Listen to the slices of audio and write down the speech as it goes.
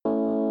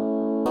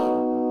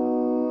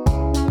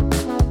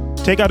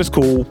Takeout is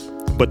cool,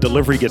 but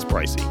delivery gets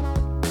pricey.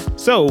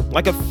 So,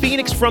 like a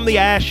phoenix from the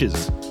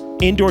ashes,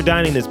 indoor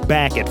dining is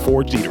back at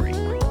Forged Eatery.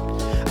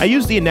 I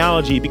use the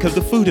analogy because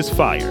the food is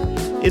fire.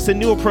 It's a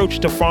new approach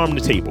to farm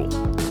to table.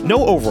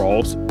 No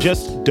overalls,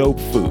 just dope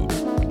food.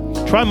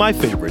 Try my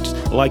favorites,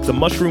 like the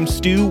mushroom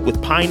stew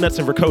with pine nuts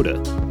and ricotta,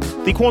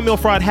 the cornmeal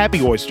fried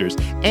happy oysters,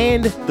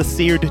 and the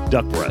seared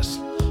duck breast.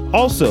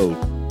 Also,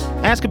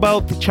 ask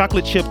about the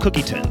chocolate chip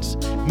cookie tins.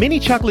 Mini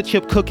chocolate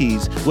chip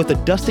cookies with a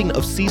dusting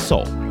of sea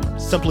salt.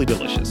 Simply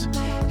delicious.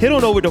 Head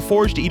on over to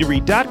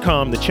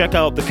forgedeatery.com to check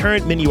out the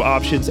current menu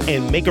options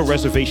and make a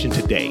reservation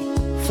today.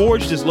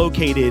 Forged is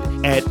located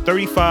at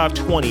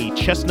 3520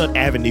 Chestnut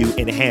Avenue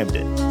in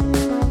Hamden.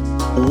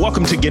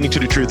 Welcome to Getting to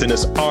the Truth in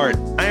This Art.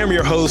 I am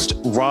your host,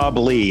 Rob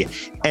Lee,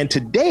 and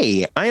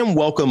today I am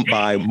welcomed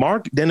by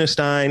Mark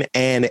Dennerstein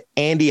and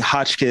Andy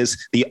Hotchkiss,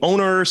 the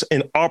owners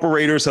and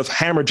operators of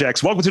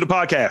Hammerjacks. Welcome to the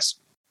podcast.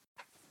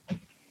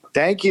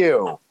 Thank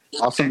you.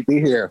 Awesome to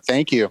be here.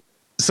 Thank you.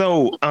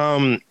 So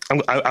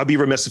I'll be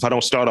remiss if I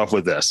don't start off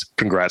with this.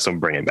 Congrats on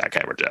bringing back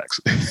Hammerjacks.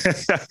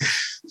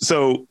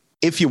 So,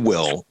 if you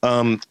will,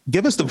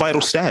 give us the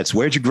vital stats.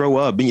 Where'd you grow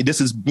up?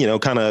 This is,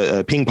 kind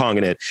of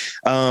ping-ponging it.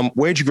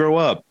 Where'd you grow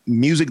up?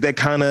 Music that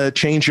kind of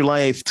changed your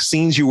life,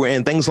 scenes you were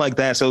in, things like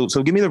that. So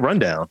give me the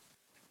rundown.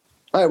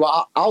 All right,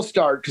 well, I'll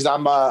start because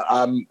I'm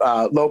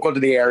local to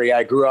the area.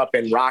 I grew up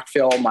in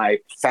Rockville. My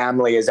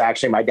family is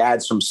actually, my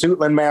dad's from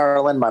Suitland,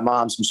 Maryland. My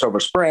mom's from Silver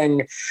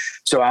Spring.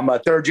 So I'm a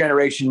third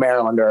generation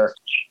Marylander.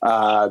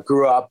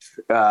 Grew up,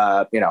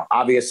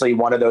 obviously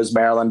one of those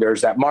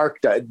Marylanders that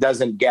Mark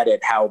doesn't get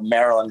it, how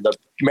the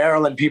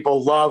Maryland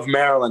people love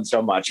Maryland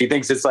so much. He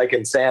thinks it's like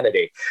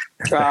insanity.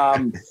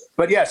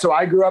 But yeah, so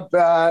I grew up,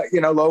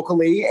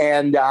 locally,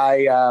 and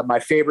my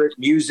favorite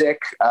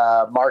music,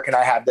 Mark and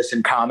I have this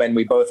in common.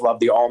 We both love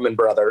the Allman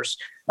Brothers.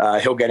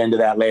 He'll get into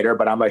that later,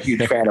 but I'm a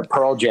huge fan of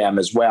Pearl Jam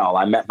as well.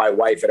 I met my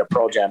wife at a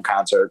Pearl Jam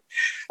concert.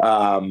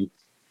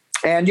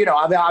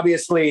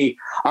 Obviously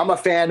I'm a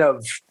fan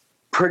of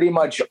pretty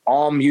much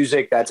all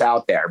music that's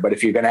out there. But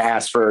if you're going to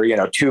ask for,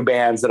 two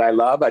bands that I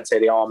love, I'd say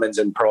the Allmans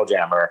and Pearl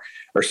Jam are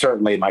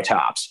certainly my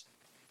tops.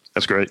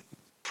 That's great.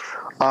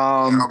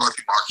 I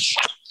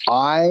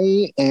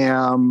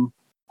am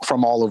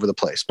from all over the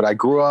place, but I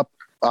grew up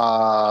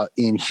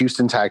in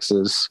Houston,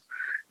 Texas,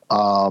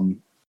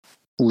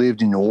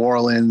 lived in New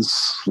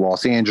Orleans,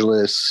 Los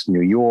Angeles,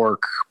 New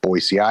York,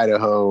 Boise,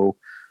 Idaho,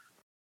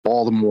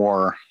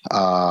 Baltimore.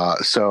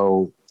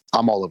 So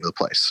I'm all over the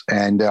place.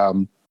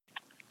 And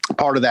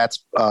part of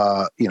that's,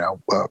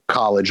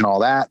 college and all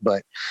that.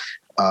 But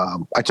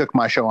I took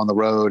my show on the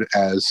road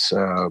as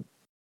a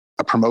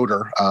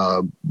promoter,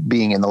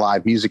 being in the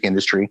live music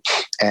industry,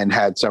 and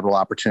had several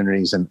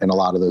opportunities in a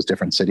lot of those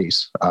different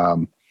cities.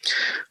 And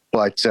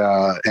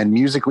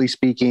musically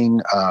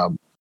speaking,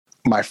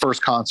 my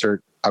first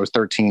concert, I was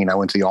 13. I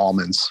went to the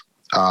Allmans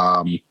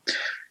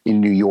in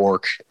New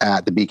York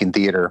at the Beacon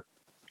Theater,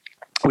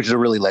 which is a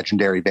really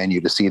legendary venue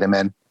to see them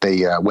in.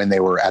 They, when they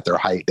were at their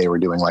height, they were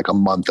doing like a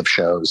month of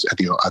shows at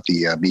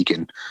the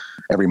Beacon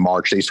every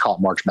March. They used to call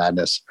it March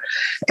Madness.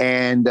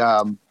 And,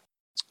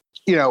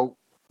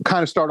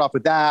 kind of start off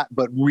with that,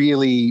 but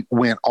really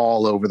went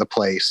all over the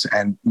place.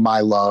 And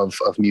my love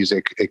of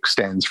music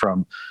extends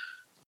from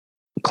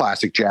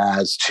classic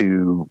jazz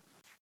to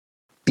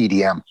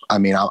EDM. I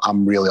mean,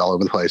 I'm really all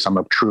over the place. I'm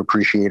a true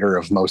appreciator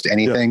of most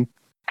anything.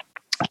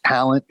 Yeah.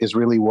 Talent is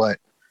really what,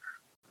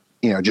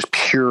 just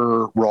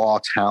pure raw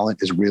talent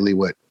is really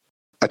what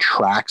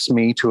attracts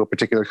me to a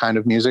particular kind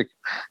of music.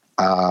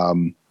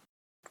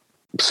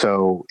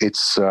 So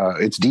it's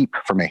deep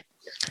for me.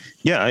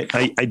 Yeah,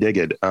 I dig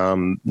it.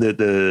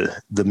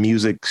 The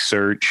music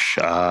search,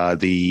 I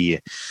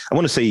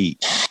want to say,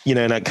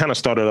 and I kind of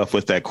started off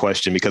with that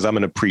question because I'm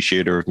an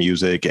appreciator of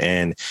music.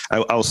 And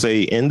I'll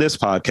say in this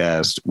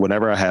podcast,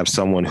 whenever I have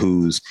someone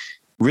who's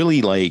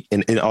really like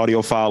an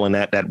audiophile in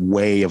that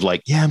way of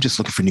like, yeah, I'm just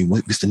looking for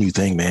what's the new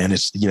thing, man.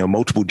 It's,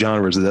 multiple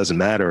genres. It doesn't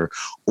matter.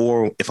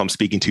 Or if I'm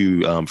speaking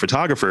to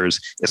photographers,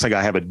 it's like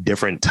I have a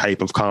different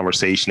type of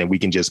conversation and we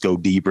can just go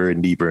deeper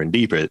and deeper and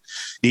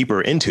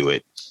deeper into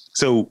it.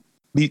 So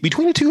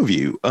between the two of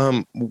you,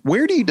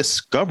 where do you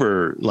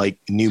discover like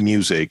new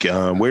music?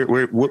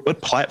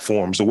 What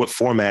platforms or what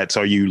formats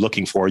are you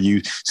looking for? Are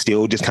you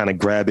still just kind of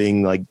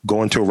grabbing, like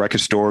going to a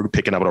record store,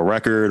 picking up a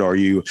record? Are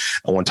you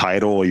on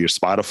Tidal or your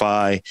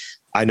Spotify?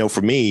 I know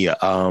for me,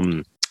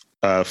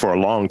 for a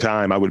long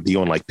time, I would be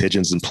on like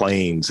Pigeons and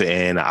Planes,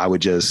 and I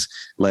would just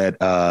let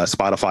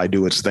Spotify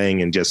do its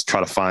thing and just try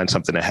to find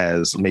something that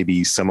has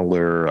maybe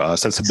similar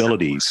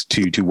sensibilities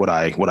to what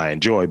I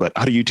enjoy. But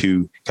how do you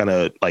two kind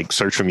of like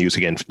search for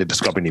music and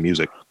discover new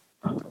music?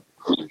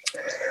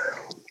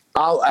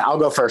 I'll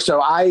go first.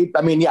 So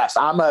yes,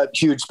 I'm a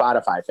huge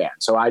Spotify fan.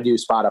 So I do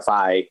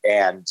Spotify,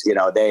 and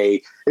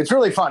it's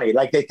really funny.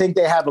 Like they think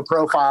they have a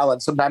profile,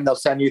 and sometimes they'll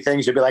send you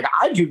things. You'll be like,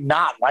 I do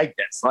not like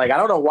this. Like, I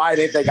don't know why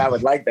they think I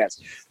would like this,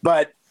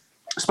 but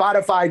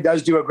Spotify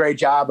does do a great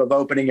job of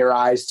opening your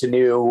eyes to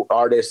new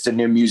artists and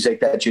new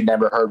music that you'd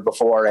never heard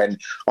before. And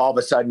all of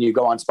a sudden you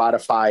go on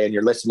Spotify and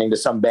you're listening to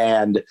some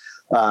band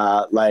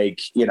that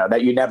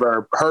you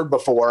never heard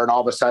before. And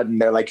all of a sudden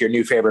they're like your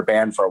new favorite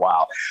band for a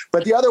while.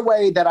 But the other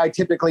way that I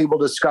typically will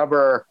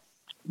discover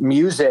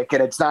music,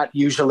 and it's not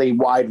usually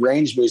wide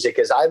range music,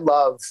 is I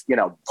love,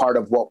 part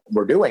of what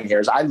we're doing here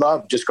is I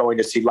love just going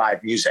to see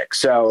live music.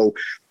 So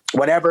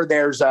whenever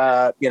there's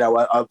a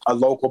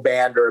local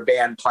band or a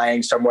band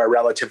playing somewhere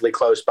relatively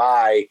close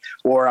by,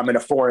 or I'm in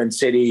a foreign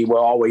city, we'll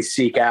always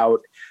seek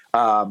out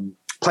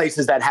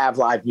places that have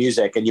live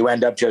music, and you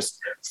end up just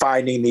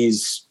finding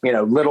these,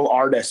 little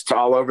artists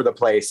all over the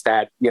place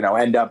that,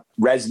 end up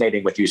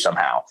resonating with you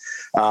somehow.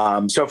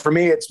 So for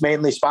me, it's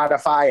mainly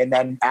Spotify, and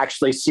then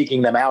actually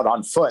seeking them out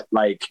on foot.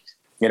 Like,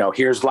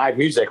 here's live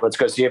music. Let's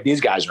go see if these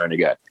guys are any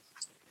good.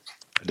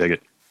 I dig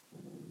it.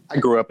 I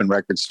grew up in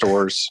record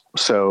stores,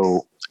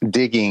 so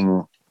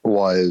digging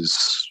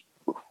was,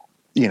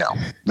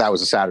 that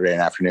was a Saturday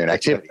afternoon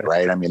activity,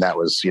 right? I mean, that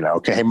was,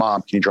 okay, hey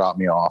Mom, can you drop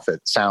me off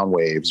at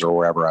Soundwaves or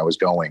wherever I was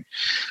going?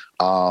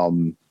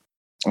 Oh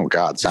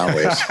God,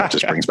 Soundwaves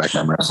just brings back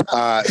memories.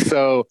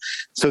 So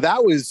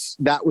that was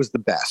the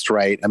best,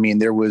 right? I mean,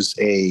 what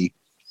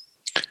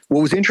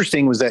was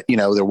interesting was that,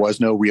 there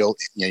was no real,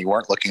 you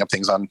weren't looking up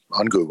things on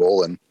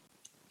Google, and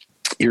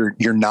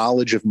your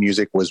knowledge of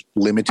music was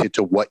limited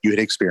to what you had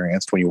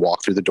experienced when you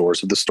walked through the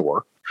doors of the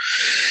store.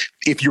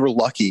 If you were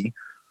lucky,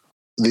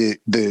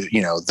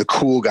 the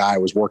cool guy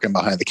was working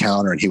behind the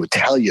counter and he would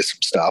tell you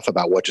some stuff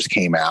about what just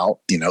came out.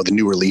 The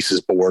new releases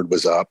board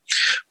was up,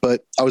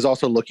 but I was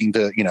also looking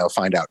to,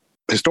 find out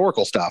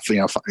historical stuff,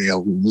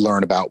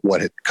 learn about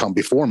what had come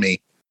before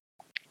me.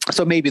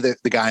 So maybe the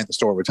guy in the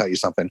store would tell you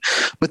something,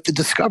 but the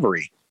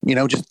discovery,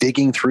 just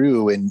digging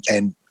through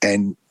and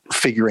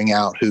figuring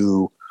out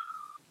who,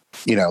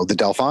 the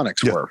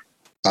Delphonics were.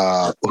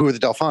 Who are the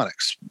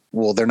Delphonics?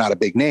 Well, they're not a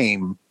big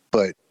name,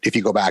 but if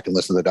you go back and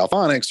listen to the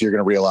Delphonics, you're going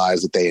to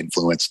realize that they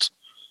influenced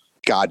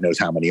God knows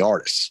how many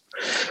artists.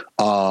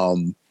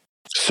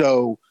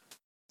 So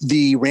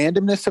the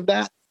randomness of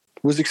that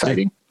was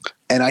exciting.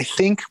 And I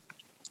think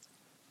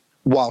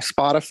while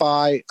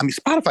Spotify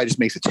just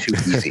makes it too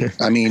easy.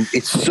 I mean,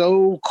 it's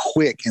so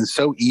quick and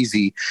so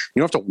easy. You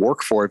don't have to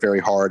work for it very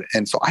hard.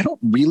 And so I don't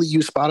really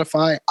use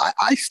Spotify.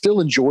 I still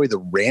enjoy the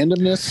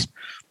randomness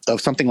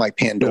of something like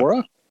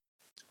Pandora,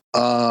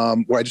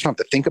 where I just don't have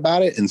to think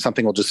about it and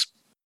something will just,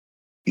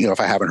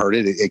 if I haven't heard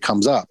it, it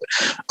comes up.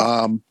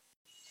 And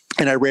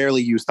I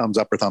rarely use thumbs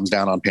up or thumbs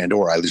down on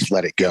Pandora. I just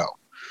let it go.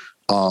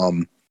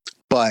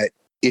 But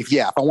if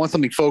I want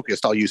something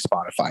focused, I'll use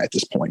Spotify at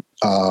this point.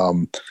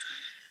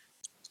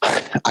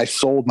 I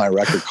sold my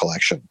record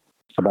collection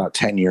about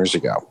 10 years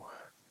ago.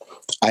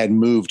 I had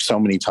moved so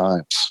many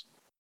times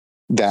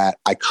that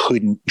I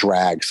couldn't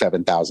drag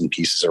 7,000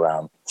 pieces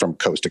around from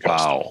coast to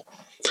coast. Wow.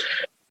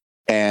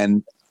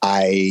 And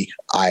I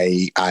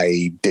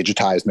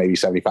digitized maybe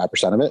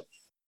 75% of it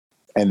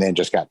and then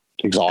just got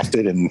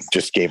exhausted and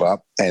just gave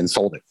up and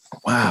sold it.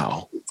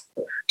 Wow.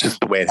 Just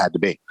the way it had to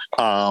be.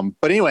 But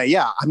anyway,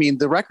 I mean,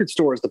 the record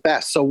store is the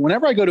best. So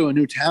whenever I go to a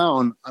new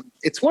town,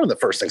 it's one of the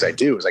first things I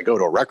do is I go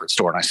to a record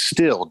store and I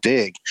still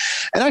dig,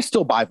 and I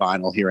still buy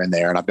vinyl here and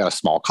there. And I've got a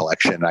small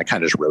collection and I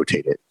kind of just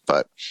rotate it.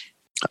 But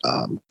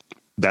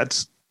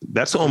that's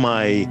on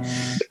my,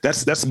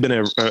 that's been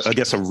a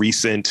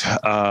recent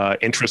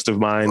interest of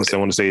mine. So I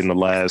want to say in the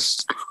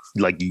last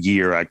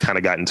year, I kind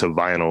of got into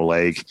vinyl.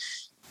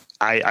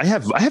 I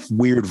have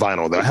weird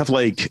vinyl though. I have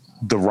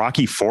the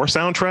Rocky IV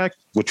soundtrack,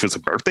 which was a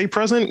birthday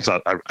present because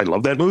I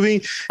love that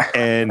movie.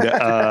 And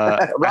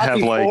I have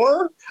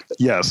IV?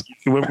 Yes,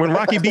 when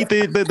Rocky beat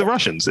the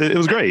Russians, it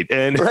was great.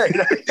 And right.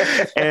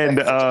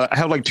 and I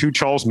have 2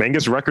 Charles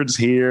Mingus records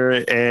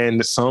here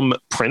and some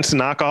Prince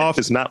knockoff.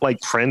 It's not like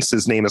Prince.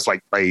 His name is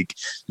like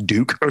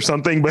Duke or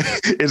something, but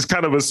it's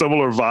kind of a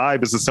similar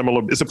vibe. It's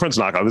a Prince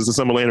knockoff. It's a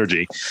similar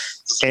energy.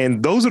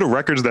 And those are the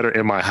records that are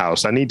in my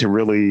house. I need to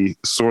really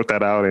sort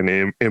that out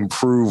and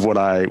improve what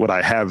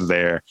I have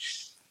there.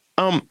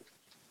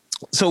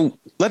 So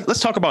let's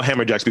talk about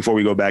Hammerjacks before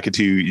we go back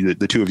into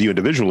the two of you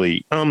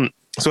individually.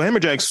 So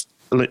Hammerjacks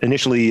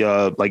initially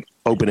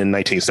opened in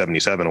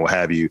 1977 or what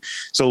have you.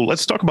 So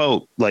let's talk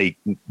about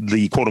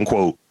the quote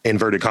unquote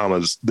inverted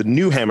commas, the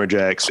new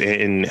Hammerjacks,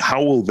 and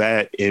how will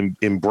that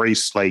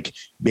embrace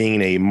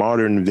being a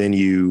modern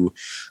venue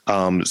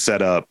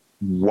setup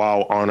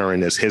while honoring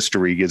this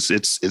history.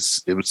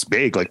 It's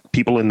big.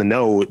 People in the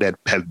know that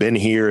have been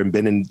here and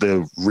been in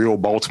the real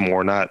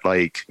Baltimore, not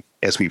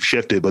as we've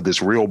shifted, but this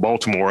real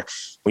Baltimore.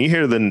 When you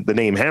hear the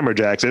name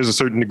Hammerjacks, there's a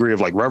certain degree of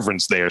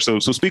reverence there. So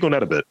speak on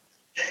that a bit.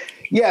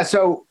 Yeah.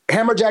 So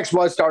Hammerjacks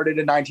was started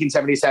in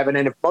 1977.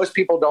 And if most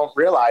people don't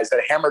realize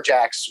that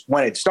Hammerjacks,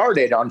 when it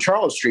started on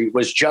Charles Street,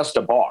 was just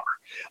a bar.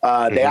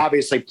 They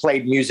obviously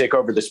played music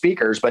over the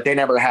speakers, but they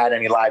never had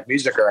any live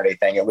music or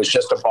anything. It was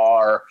just a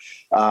bar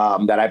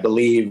that I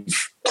believe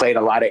played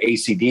a lot of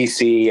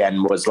AC/DC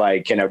and was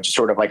just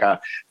sort of a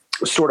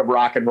sort of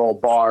rock and roll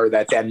bar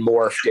that then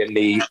morphed in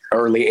the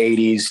early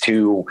 80s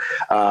to,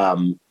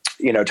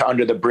 to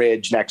Under the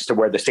Bridge next to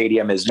where the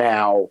stadium is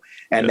now,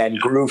 and then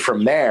grew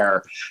from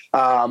there.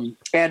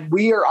 And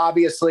we are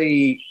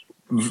obviously,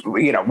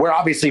 we're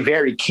obviously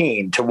very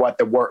keen to what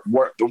the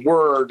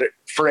word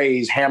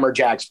phrase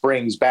Hammerjacks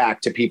brings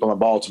back to people in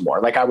Baltimore.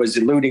 Like I was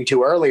alluding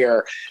to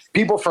earlier,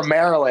 people from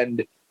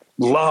Maryland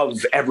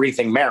love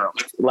everything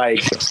Maryland.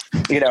 Like,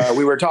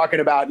 we were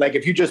talking about, like,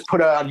 if you just put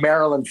a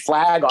Maryland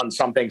flag on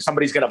something,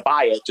 somebody's going to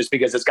buy it just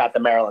because it's got the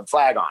Maryland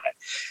flag on it.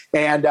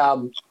 And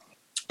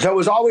so it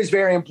was always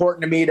very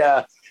important to me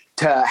to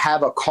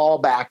have a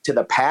callback to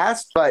the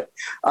past, but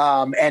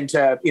and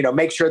to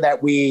make sure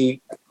that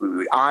we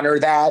honor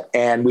that,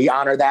 and we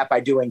honor that by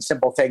doing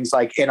simple things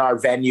like in our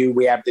venue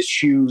we have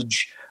this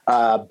huge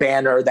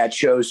banner that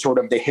shows sort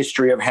of the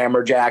history of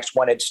Hammerjacks,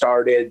 when it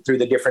started, through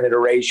the different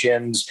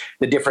iterations,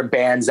 the different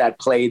bands that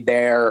played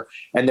there,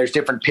 and there's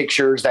different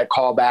pictures that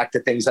call back to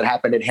things that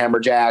happened at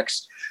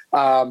Hammerjacks.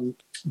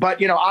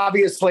 But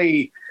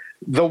obviously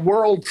the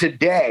world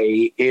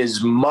today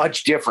is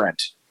much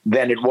different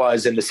than it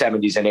was in the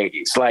 70s and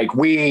 80s. Like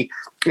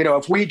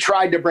if we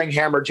tried to bring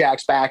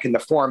Hammerjacks back in the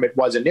form it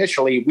was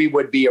initially, we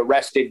would be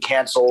arrested,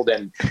 canceled.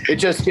 And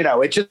it's just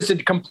a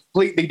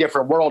completely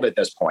different world at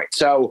this point.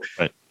 So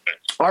right.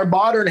 Our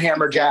modern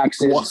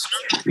Hammerjacks is,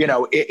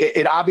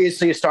 it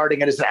obviously is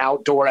starting as an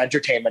outdoor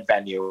entertainment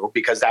venue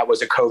because that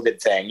was a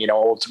COVID thing.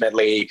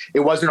 Ultimately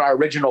it wasn't our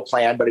original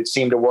plan, but it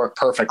seemed to work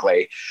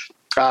perfectly.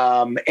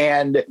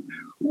 And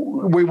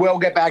we will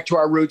get back to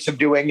our roots of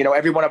doing,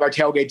 every one of our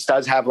tailgates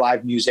does have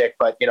live music,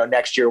 but,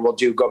 next year we'll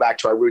go back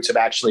to our roots of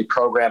actually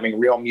programming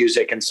real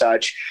music and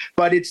such.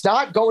 But it's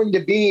not going to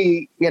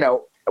be,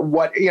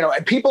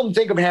 people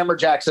think of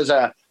Hammerjacks as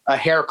a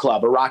hair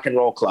club, a rock and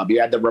roll club. You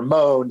had the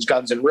Ramones,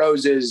 Guns N'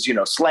 Roses,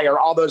 Slayer,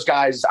 all those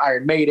guys,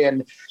 Iron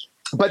Maiden.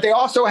 But they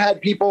also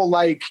had people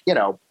like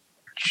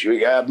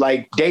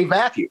Dave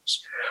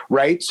Matthews,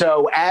 right?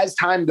 So as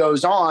time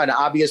goes on,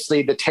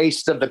 obviously the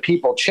tastes of the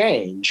people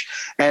change.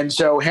 And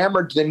so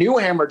the new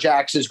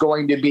Hammerjacks is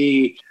going to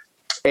be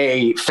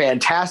a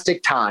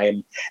fantastic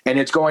time, and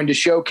it's going to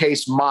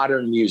showcase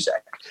modern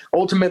music.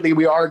 Ultimately,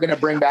 we are going to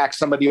bring back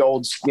some of the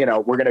old,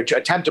 we're going to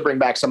attempt to bring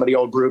back some of the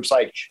old groups,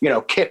 like,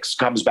 Kix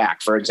comes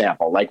back, for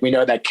example. Like, we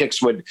know that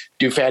Kix would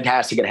do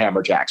fantastic at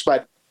Hammerjacks,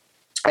 but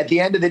at the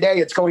end of the day,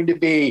 it's going to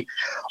be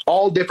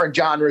all different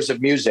genres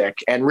of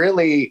music. And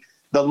really,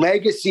 the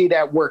legacy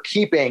that we're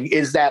keeping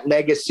is that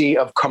legacy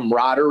of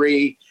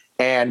camaraderie.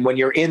 And when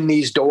you're in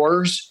these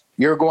doors,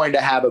 you're going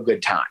to have a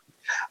good time.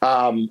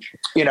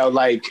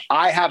 Like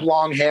I have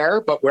long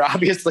hair, but we're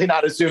obviously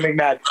not assuming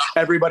that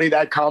everybody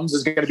that comes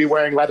is going to be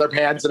wearing leather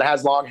pants and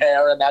has long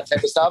hair and that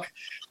type of stuff.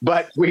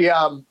 But we,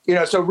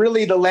 so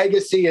really the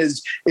legacy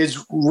is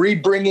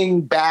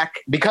rebringing back,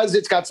 because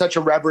it's got such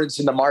a reverence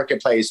in the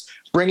marketplace,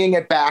 bringing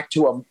it back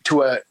to a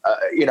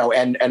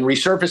and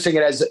resurfacing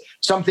it as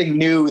something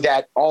new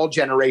that all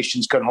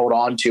generations can hold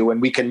on to, and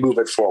we can move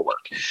it forward.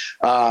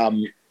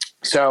 I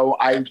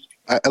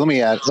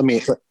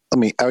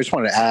just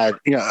wanted to add,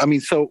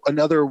 so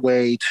another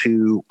way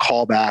to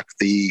call back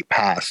the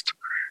past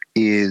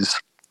is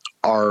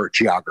our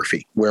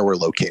geography, where we're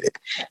located.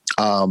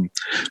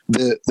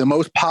 The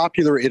most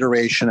popular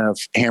iteration of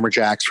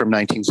Hammerjacks from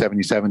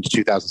 1977 to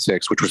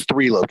 2006, which was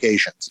 3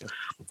 locations.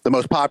 The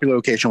most popular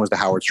location was the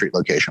Howard Street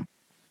location.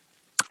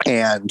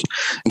 And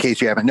in case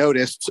you haven't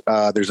noticed,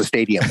 there's a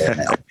stadium there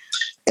now.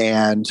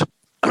 And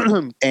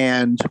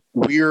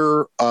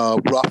we're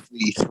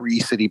roughly 3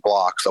 city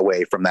blocks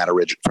away from that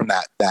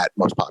that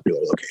most popular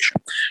location.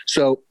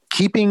 So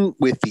keeping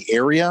with the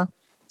area,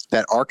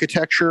 that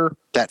architecture,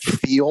 that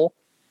feel,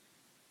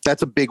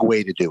 that's a big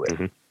way to do it.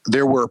 Mm-hmm.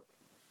 There were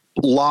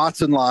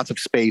lots and lots of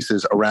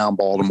spaces around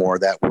Baltimore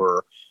that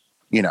were,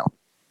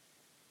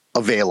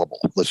 available,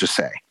 let's just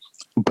say.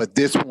 But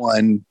this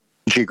one,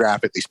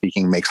 geographically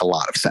speaking, makes a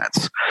lot of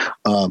sense.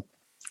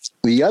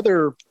 The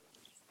other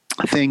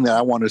thing that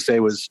I wanted to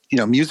say was,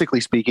 musically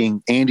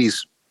speaking,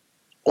 Andy's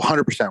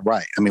 100%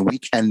 right. I mean, we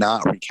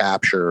cannot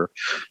recapture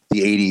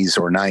the 80s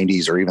or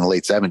 90s or even the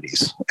late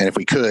 70s. And if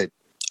we could,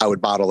 I would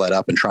bottle that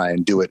up and try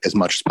and do it as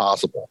much as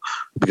possible,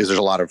 because there's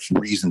a lot of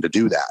reason to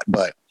do that.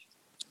 But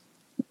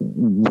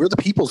we're the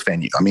people's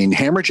venue. I mean,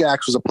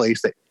 Hammerjacks was a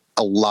place that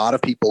a lot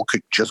of people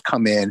could just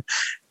come in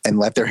and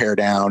let their hair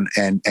down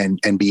and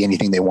be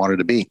anything they wanted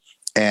to be.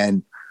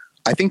 And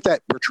I think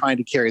that we're trying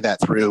to carry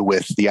that through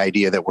with the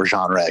idea that we're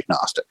genre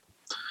agnostic.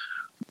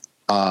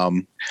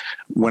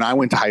 When I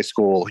went to high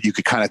school, you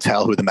could kind of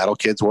tell who the metal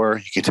kids were.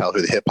 You could tell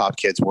who the hip hop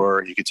kids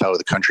were. You could tell who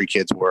the country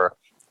kids were.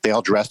 They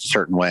all dressed a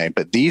certain way.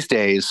 But these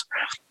days,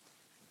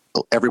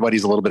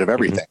 everybody's a little bit of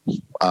everything.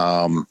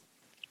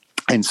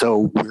 And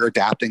so we're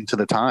adapting to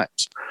the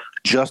times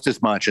just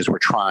as much as we're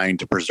trying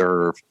to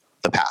preserve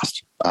the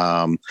past.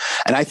 And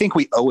I think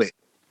we owe it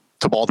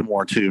to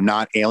Baltimore to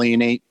not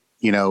alienate,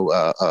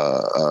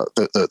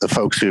 the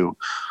folks who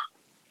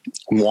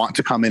want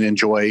to come and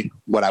enjoy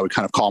what I would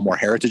kind of call more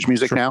heritage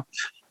music now,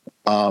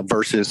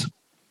 versus,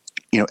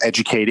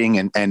 educating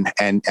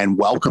and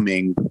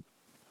welcoming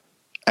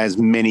as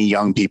many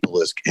young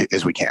people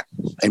as we can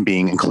and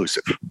being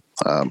inclusive.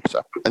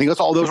 So I think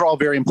those are all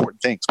very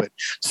important things, but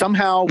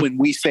somehow when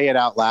we say it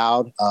out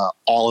loud,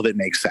 all of it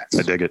makes sense.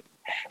 I dig it.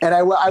 And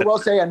I will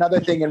say another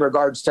thing in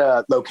regards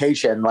to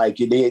location, like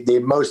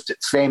the most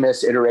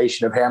famous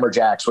iteration of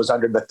Hammerjacks was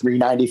under the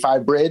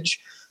 395 bridge.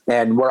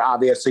 And we're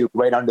obviously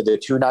right under the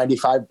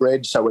 295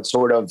 bridge. So it's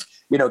sort of,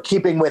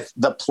 keeping with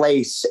the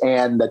place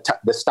and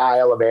the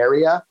style of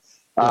area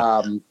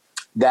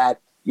that,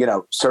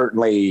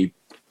 certainly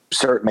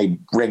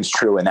rings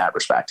true in that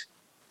respect.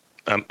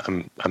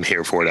 I'm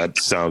here for it. That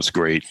sounds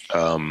great.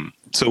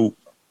 So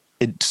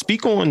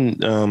speak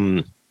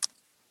on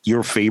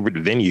your favorite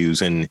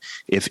venues and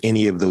if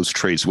any of those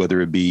traits,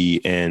 whether it be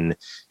in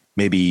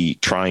maybe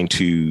trying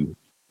to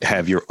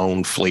have your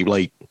own flavor,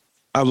 like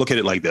I look at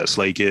it like this,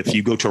 like if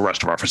you go to a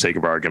restaurant for sake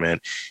of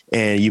argument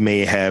and you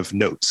may have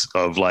notes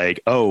of like,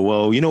 oh,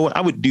 well, you know what,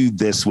 I would do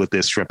this with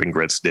this shrimp and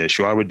grits dish,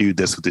 or I would do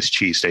this with this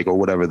cheesesteak or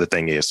whatever the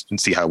thing is, and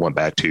see how I went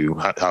back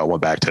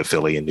to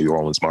Philly and New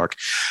Orleans, Mark.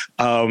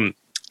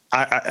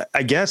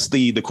 I guess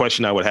the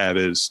question I would have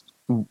is,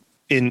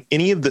 in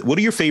what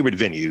are your favorite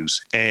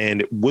venues,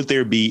 and would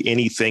there be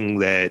anything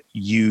that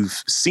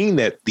you've seen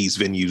at these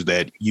venues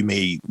that you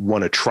may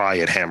want to try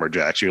at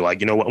Hammerjacks? You're like,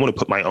 you know what, I want to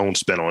put my own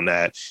spin on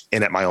that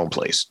and at my own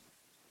place.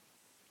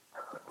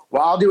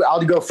 Well,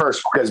 I'll go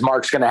first because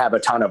Mark's going to have a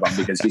ton of them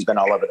because he's been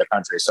all over the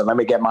country. So let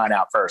me get mine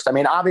out first. I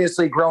mean,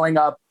 obviously growing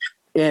up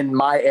in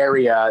my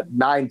area,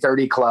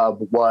 930 Club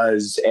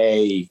was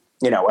a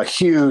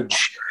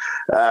huge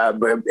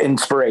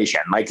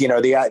inspiration. Like,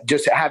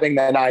 just having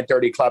the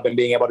 930 Club and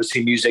being able to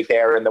see music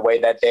there and the way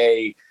that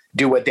they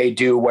do what they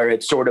do, where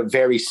it's sort of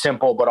very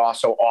simple, but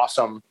also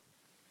awesome.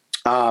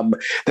 The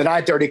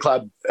 930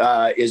 Club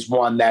is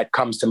one that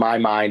comes to my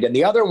mind. And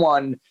the other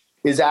one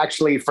is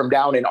actually from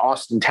down in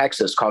Austin,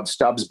 Texas, called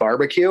Stubbs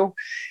Barbecue.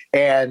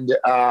 And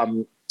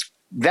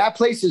that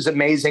place is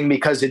amazing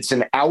because it's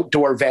an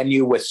outdoor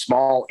venue with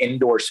small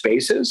indoor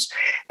spaces.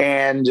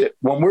 And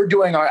when we're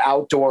doing our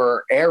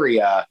outdoor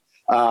area,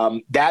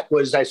 I'm not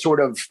going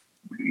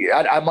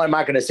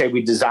to say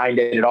we designed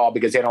it at all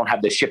because they don't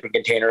have the shipping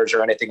containers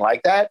or anything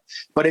like that,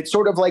 but it's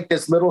sort of like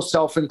this little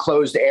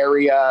self-enclosed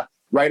area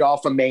right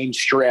off a main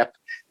strip.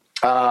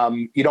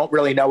 You don't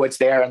really know it's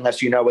there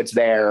unless you know it's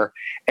there.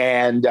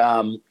 And,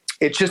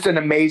 it's just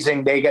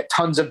they get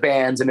tons of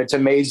bands, and it's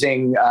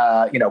amazing.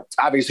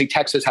 Obviously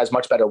Texas has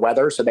much better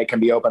weather, so they can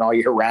be open all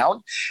year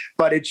round,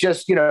 but it's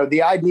just,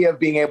 the idea of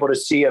being able to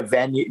see a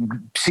band,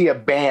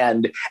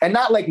 and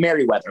not like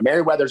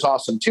Merriweather's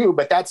awesome too,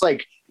 but that's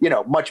like,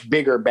 much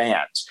bigger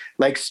bands.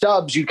 Like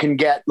Stubbs, you can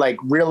get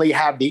really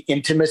have the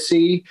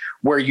intimacy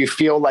where you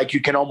feel like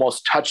you can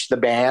almost touch the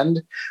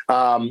band,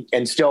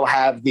 and still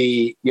have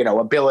the,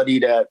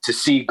 ability to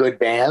see good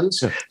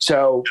bands.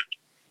 So,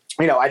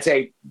 I'd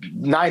say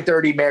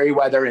 930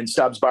 Merriweather and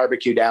Stubbs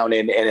Barbecue down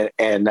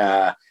in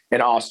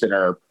Austin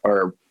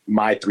are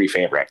my three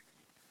favorite.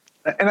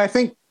 And I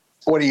think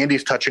what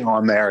Andy's touching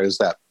on there is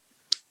that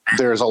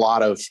there's a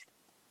lot of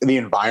the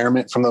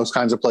environment from those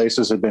kinds of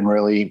places have been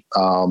really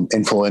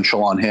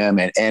influential on him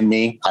and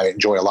me. I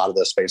enjoy a lot of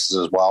those spaces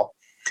as well.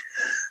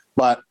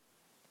 But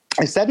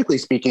aesthetically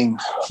speaking,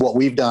 what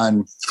we've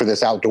done for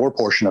this outdoor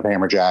portion of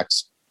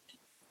Hammerjacks,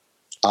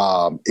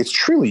 it's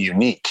truly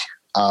unique.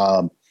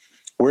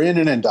 We're in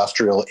an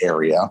industrial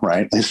area,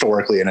 right?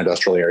 Historically an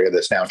industrial area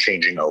that's now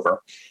changing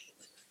over.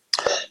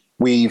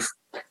 We've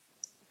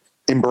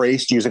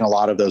embraced using a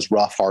lot of those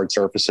rough, hard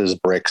surfaces,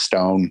 brick,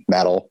 stone,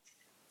 metal,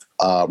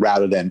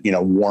 rather than,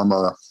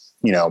 warmer,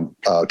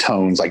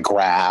 tones like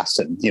grass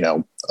and,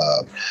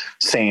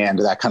 sand,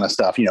 that kind of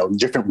stuff,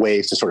 different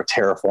ways to sort of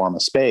terraform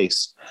a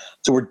space.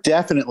 So we're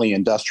definitely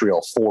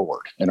industrial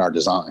forward in our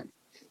design.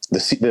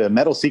 The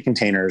metal sea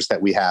containers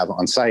that we have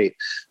on site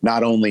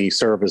not only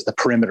serve as the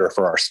perimeter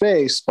for our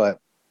space, but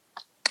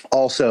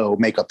also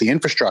make up the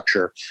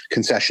infrastructure,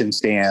 concession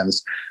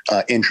stands,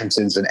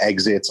 entrances and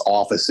exits,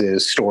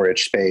 offices,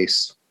 storage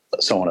space,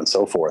 so on and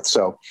so forth.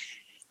 So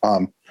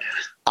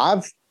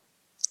I've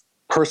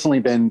personally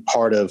been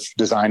part of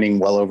designing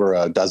well over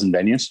a dozen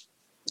venues,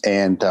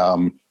 and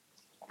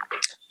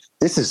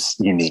this is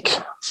unique.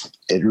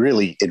 It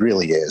really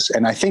is.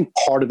 And I think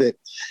part of it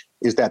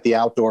is that the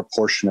outdoor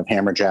portion of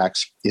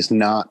Hammerjacks is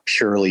not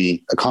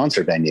purely a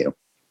concert venue.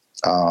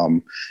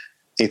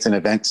 It's an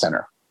event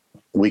center.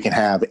 We can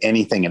have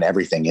anything and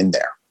everything in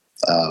there.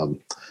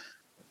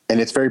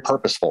 And it's very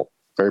purposeful,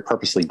 very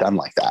purposely done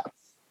like that.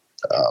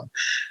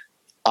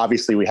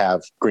 Obviously we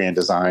have grand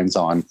designs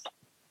on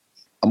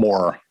a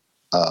more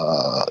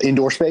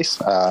indoor space,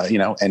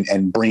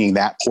 and bringing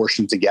that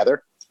portion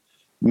together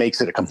makes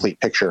it a complete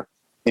picture,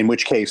 in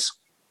which case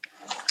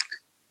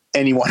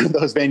any one of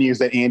those venues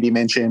that Andy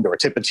mentioned, or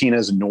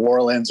Tipitina's in New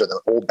Orleans, or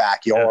the old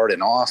backyard in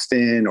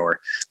Austin, or,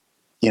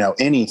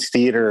 any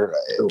theater,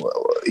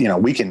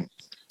 we can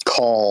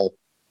call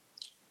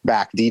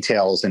back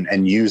details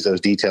and use those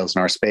details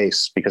in our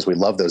space because we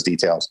love those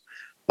details.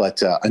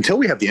 But until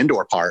we have the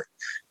indoor part,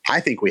 I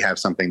think we have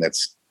something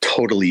that's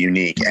totally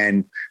unique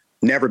and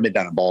never been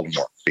done in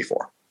Baltimore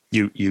before.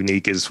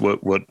 Unique is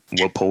what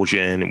pulls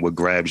you in and what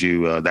grabs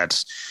you.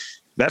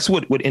 That's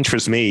what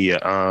interests me.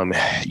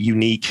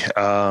 Unique.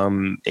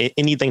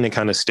 Anything that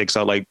kind of sticks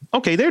out, like,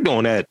 okay, they're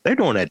doing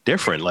that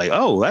different. Like,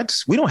 oh,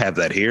 we don't have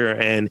that here.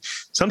 And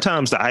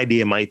sometimes the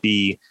idea might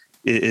be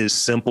is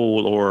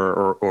simple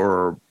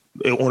or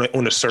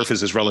on the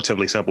surface is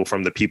relatively simple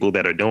from the people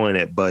that are doing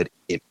it, but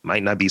it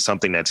might not be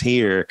something that's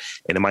here,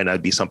 and it might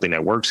not be something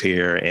that works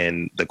here.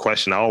 And the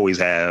question I always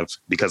have,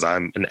 because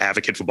I'm an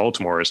advocate for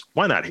Baltimore, is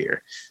why not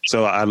here?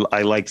 So I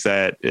like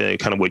that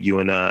kind of what you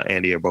and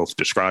Andy are both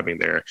describing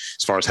there,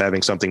 as far as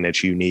having something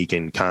that's unique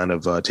and kind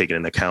of taking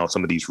into account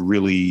some of these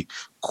really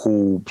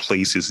cool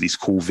places, these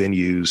cool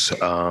venues,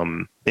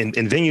 and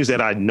venues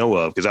that I know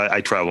of, because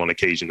I travel on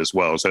occasion as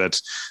well. So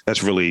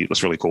that's really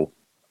cool.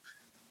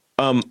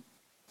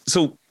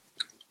 So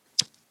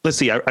let's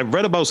see. I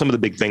read about some of the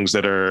big things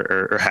that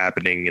are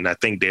happening, and I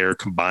think they're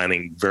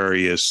combining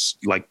various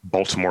like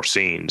Baltimore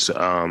scenes.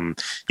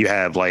 You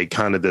have like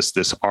kind of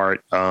this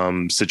art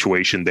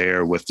situation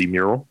there with the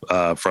mural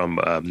from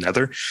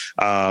Nether.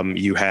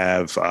 You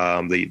have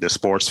the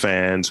sports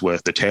fans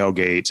with the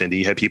tailgates, and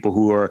you have people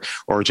who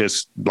are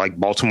just like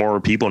Baltimore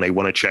people, and they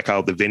want to check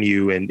out the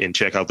venue and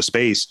check out the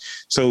space.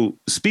 So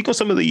speak on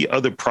some of the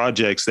other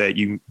projects that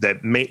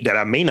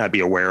I may not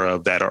be aware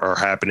of that are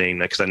happening,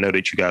 because I know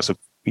that you guys have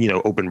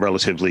opened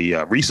relatively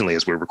recently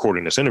as we're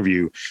recording this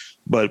interview.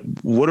 But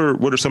what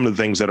are some of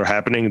the things that are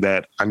happening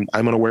that I'm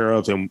unaware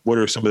of, and what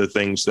are some of the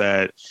things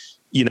that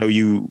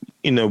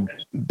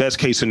best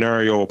case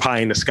scenario, pie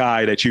in the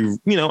sky that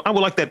I would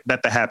like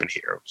that to happen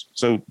here?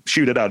 So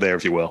shoot it out there,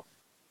 if you will.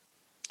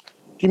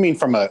 Do you mean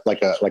from an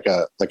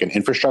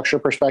infrastructure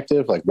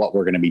perspective, like what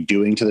we're going to be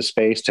doing to the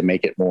space to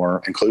make it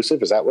more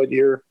inclusive? Is that what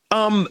you're?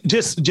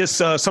 Just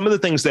some of the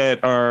things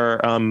that are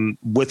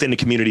within the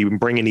community,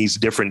 bringing these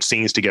different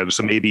scenes together.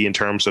 So maybe in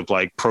terms of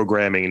like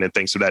programming and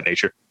things of that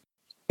nature.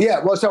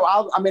 Yeah, well, so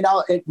I'll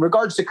in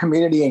regards to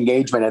community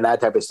engagement and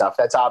that type of stuff,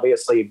 that's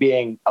obviously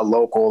being a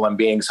local and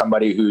being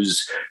somebody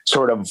who's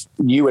sort of,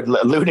 you had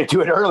alluded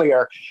to it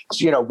earlier,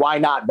 why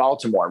not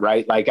Baltimore,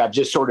 right? Like I've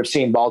just sort of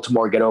seen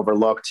Baltimore get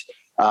overlooked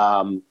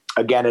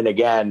again and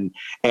again.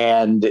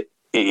 And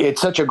it's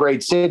such a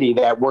great city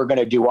that we're going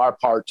to do our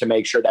part to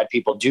make sure that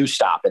people do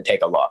stop and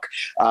take a look.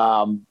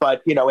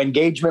 But,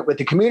 engagement with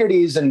the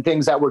communities and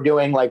things that we're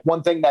doing, like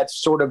one thing that's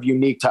sort of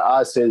unique to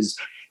us is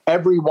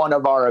every one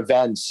of our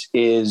events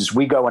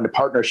we go into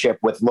partnership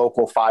with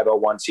local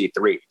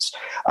 501c3s.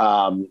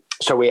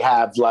 So we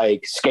have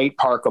like Skate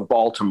Park of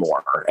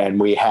Baltimore, and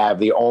we have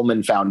the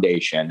Ullman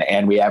Foundation,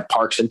 and we have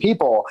Parks and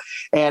People.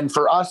 And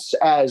for us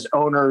as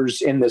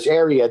owners in this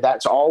area,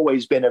 that's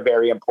always been a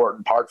very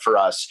important part for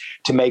us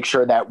to make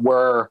sure that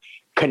we're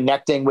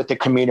connecting with the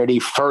community,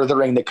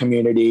 furthering the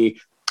community,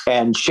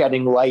 and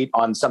shedding light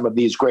on some of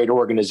these great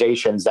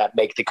organizations that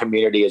make the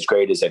community as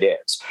great as it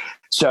is.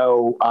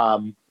 So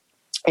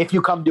if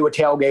you come to a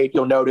tailgate,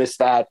 you'll notice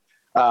that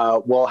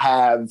we'll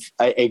have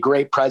a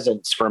great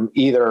presence from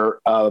either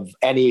of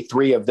any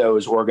three of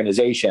those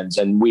organizations.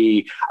 And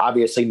we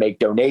obviously make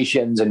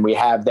donations, and we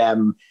have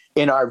them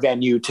in our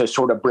venue to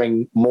sort of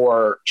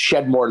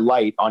shed more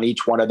light on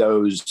each one of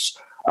those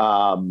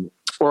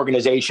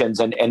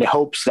organizations, and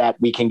hopes that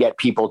we can get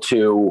people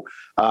to,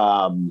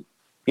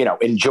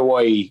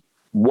 enjoy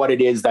what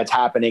it is that's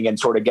happening, and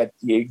sort of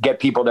get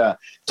people to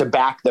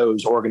back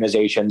those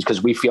organizations,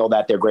 because we feel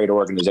that they're great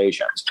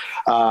organizations.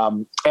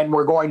 And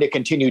we're going to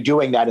continue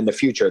doing that in the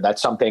future.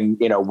 That's something,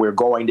 we're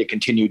going to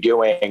continue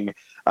doing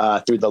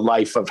through the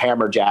life of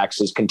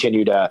Hammerjacks, is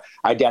continue to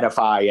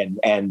identify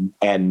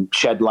and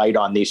shed light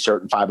on these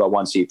certain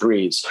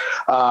 501c3s.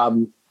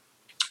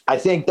 I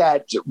think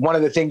that one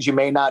of the things you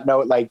may not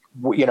know,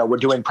 we're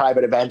doing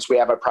private events. We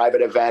have a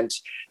private event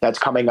that's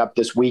coming up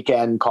this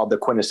weekend called the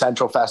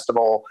Quintessential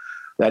Festival,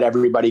 that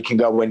everybody can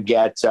go and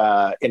get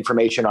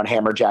information on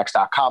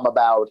hammerjacks.com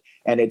about.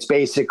 And it's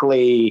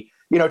basically,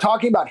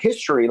 talking about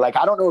history. Like,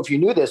 I don't know if you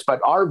knew this,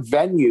 but our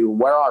venue,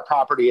 where our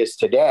property is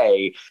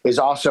today, is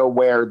also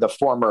where the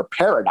former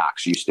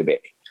Paradox used to be.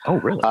 Oh,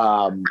 really?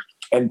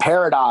 And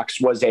Paradox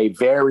was a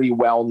very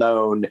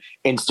well-known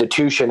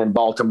institution in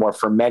Baltimore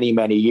for many,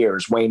 many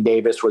years. Wayne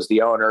Davis was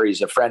the owner.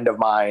 He's a friend of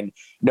mine,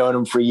 known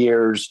him for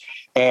years.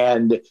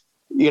 And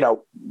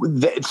so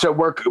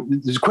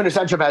this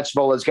Quintessential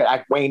Festival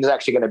Wayne is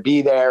actually going to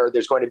be there.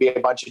 There's going to be a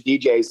bunch of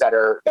DJs that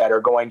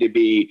are going to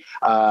be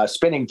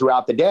spinning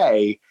throughout the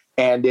day.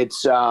 And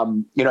it's,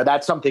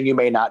 that's something you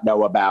may not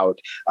know about.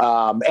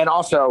 And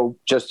also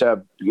just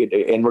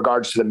in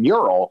regards to the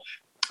mural,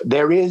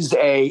 there is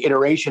a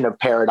iteration of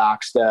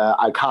Paradox, the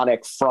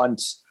iconic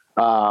front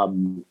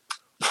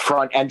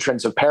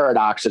entrance of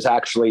Paradox is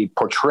actually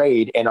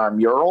portrayed in our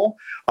mural,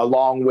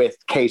 along with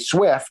K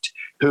Swift,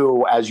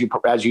 who, as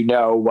you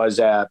know, was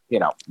an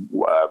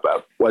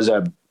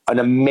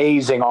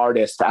amazing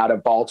artist out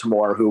of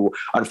Baltimore, who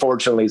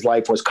unfortunately his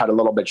life was cut a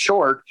little bit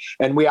short.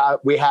 And we have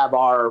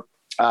a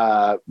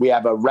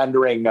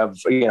rendering of,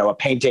 a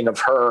painting of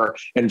her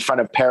in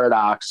front of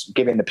Paradox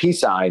giving the peace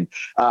sign.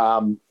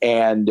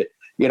 And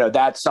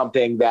that's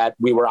something that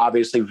we were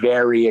obviously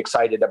very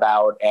excited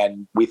about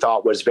and we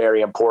thought was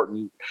very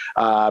important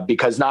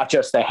because not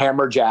just the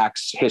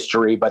Hammerjacks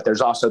history, but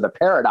there's also the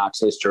Paradox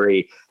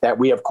history that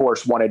we, of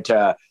course, wanted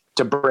to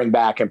bring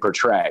back and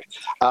portray.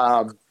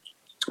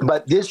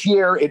 But this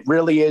year, it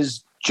really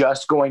is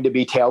just going to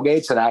be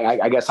tailgates. And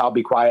I guess I'll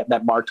be quiet and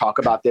let Mark talk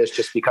about this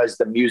just because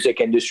the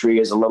music industry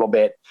is a little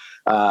bit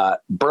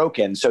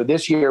broken. So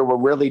this year, we're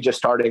really just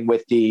starting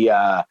with the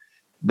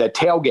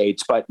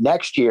tailgates. But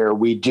next year,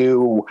 we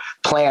do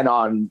plan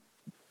on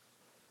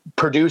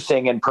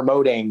producing and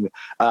promoting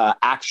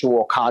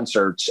actual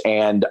concerts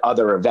and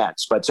other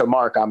events. But so,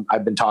 Mark,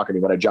 I've been talking.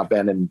 You want to jump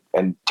in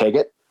and take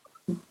it?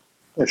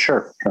 Yeah,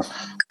 sure.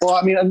 Well,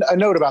 I mean, a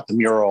note about the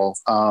mural.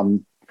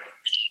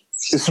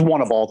 This is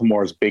one of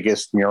Baltimore's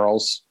biggest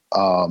murals.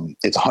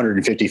 It's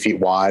 150 feet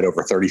wide,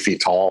 over 30 feet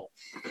tall.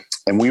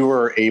 And we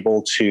were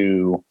able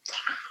to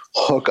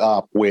hook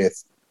up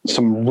with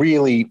some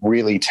really,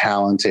 really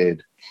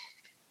talented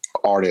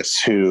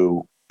artists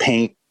who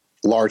paint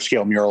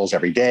large-scale murals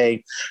every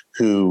day,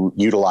 who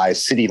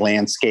utilize city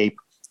landscape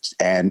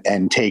and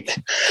take,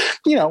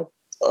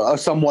 a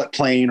somewhat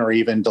plain or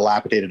even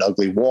dilapidated,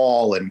 ugly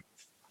wall and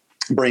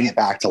bring it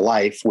back to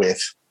life with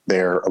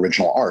their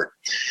original art.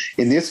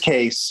 In this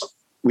case,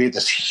 we had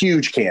this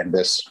huge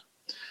canvas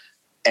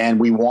and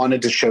we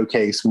wanted to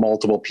showcase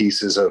multiple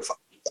pieces of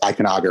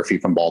iconography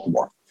from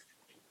Baltimore.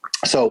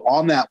 So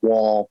on that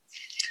wall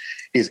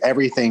is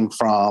everything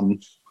from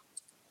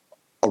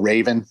a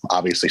raven,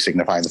 obviously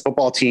signifying the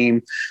football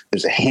team.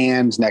 There's a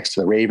hand next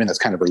to the raven that's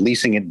kind of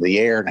releasing into the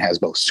air and has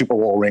both Super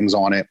Bowl rings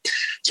on it.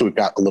 So we've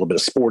got a little bit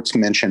of sports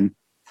mention.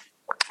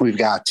 We've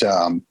got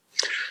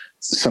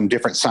some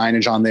different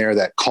signage on there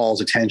that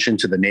calls attention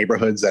to the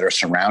neighborhoods that are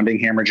surrounding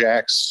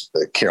Hammerjacks,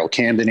 the Carroll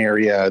Camden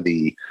area,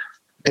 the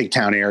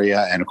Pigtown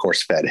area, and of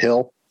course, Fed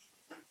Hill.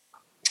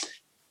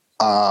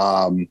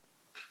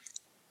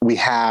 We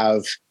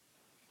have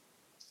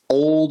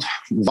old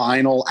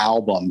vinyl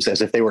albums as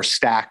if they were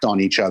stacked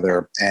on each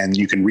other, and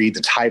you can read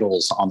the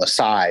titles on the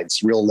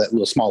sides, real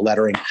small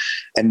lettering,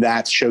 and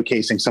that's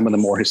showcasing some of the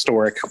more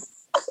historic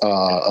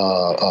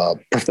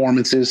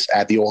performances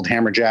at the old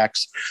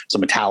Hammerjacks. So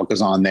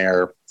Metallica's on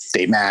there,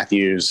 Dave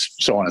Matthews,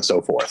 so on and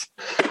so forth.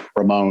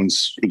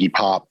 Ramones, Iggy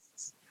Pop.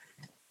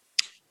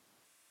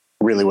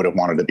 Really would have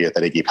wanted to be at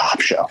that Iggy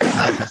Pop show.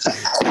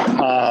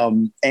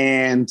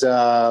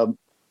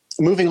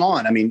 Moving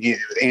on, I mean,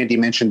 Andy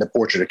mentioned the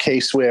portrait of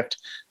K-Swift.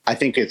 I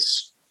think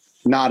it's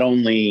not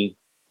only,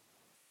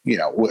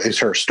 is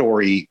her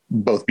story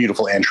both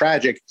beautiful and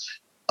tragic,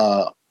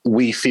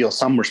 we feel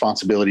some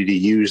responsibility to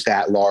use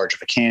that large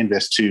of a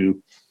canvas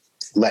to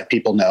let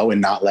people know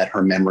and not let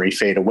her memory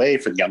fade away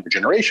for the younger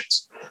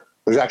generations.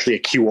 There's actually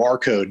a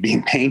QR code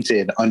being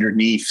painted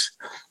underneath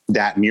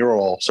that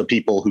mural, so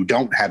people who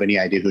don't have any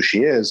idea who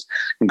she is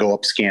can go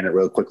up, scan it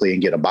real quickly,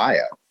 and get a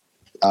bio.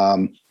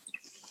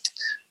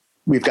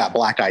 We've got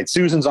Black Eyed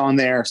Susans on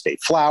there,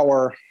 State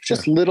Flower,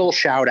 just little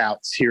shout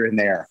outs here and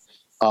there,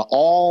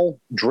 all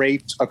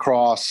draped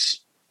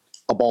across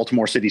a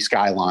Baltimore city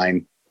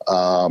skyline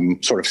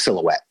sort of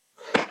silhouette.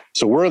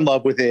 So we're in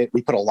love with it.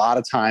 We put a lot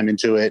of time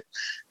into it.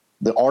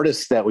 The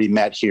artists that we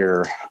met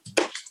here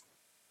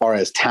are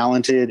as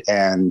talented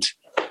and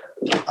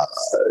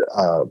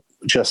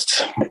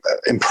just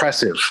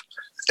impressive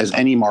as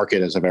any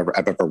market as I've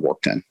ever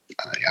worked in.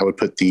 I would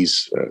put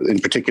these in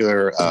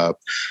particular, a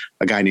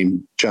guy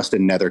named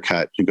Justin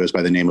Nethercutt, who goes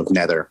by the name of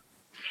Nether,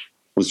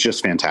 was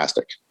just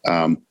fantastic.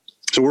 So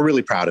we're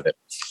really proud of it.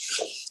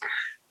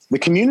 The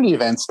community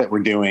events that we're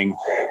doing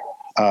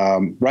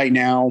right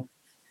now,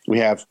 we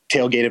have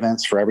tailgate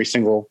events for every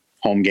single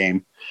home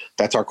game.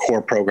 That's our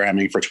core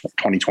programming for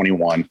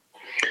 2021.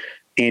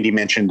 Andy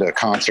mentioned a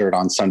concert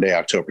on Sunday,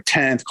 October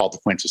 10th called the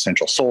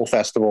Quintessential Soul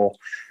Festival.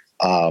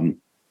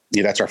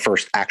 That's our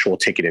first actual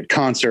ticketed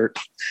concert.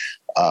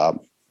 And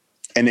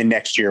then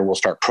next year we'll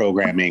start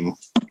programming,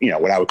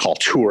 what I would call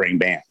touring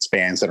bands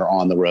that are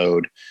on the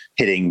road,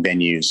 hitting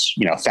venues,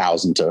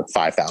 1,000 to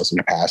 5,000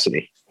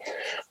 capacity.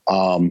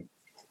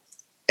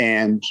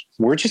 And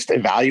we're just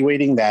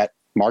evaluating that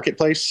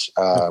marketplace.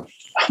 I've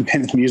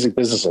been in the music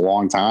business a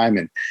long time,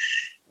 and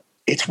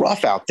it's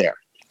rough out there.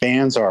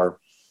 Bands are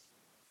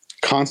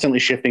constantly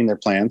shifting their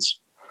plans.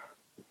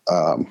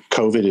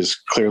 COVID is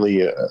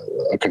clearly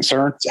a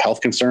concern. It's a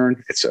health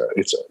concern. It's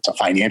a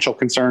financial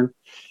concern.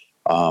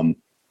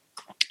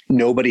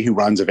 Nobody who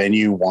runs a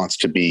venue wants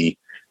to be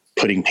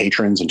putting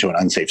patrons into an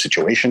unsafe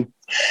situation.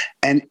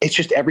 And it's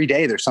just every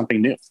day there's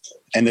something new.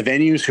 And the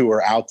venues who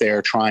are out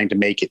there trying to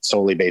make it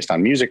solely based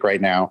on music right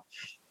now,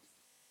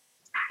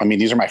 I mean,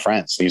 these are my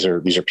friends. These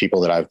are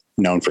people that I've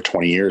known for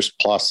 20 years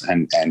plus,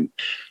 and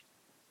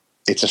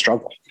it's a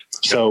struggle.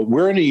 So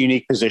we're in a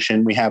unique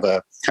position. We have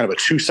a kind of a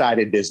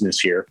two-sided business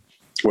here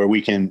where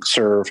we can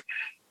serve,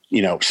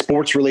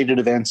 sports related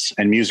events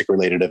and music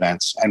related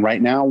events. And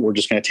right now we're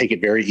just going to take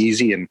it very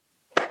easy and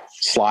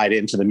slide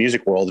into the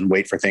music world and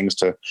wait for things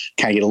to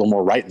kind of get a little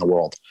more right in the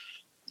world.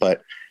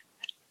 But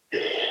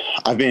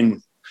I've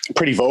been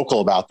pretty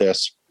vocal about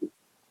this.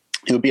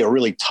 it would be a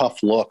really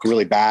tough look,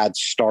 really bad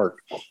start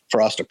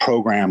for us to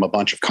program a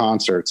bunch of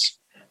concerts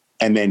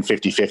and then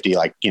 50-50,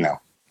 like,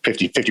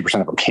 50%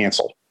 of them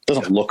cancel.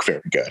 Doesn't look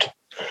very good.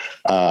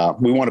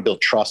 We want to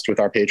build trust with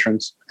our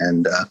patrons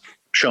and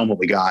show them what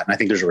we got. And I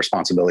think there's a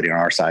responsibility on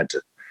our side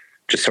to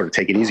just sort of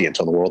take it easy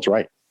until the world's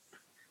right.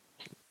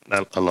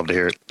 I love to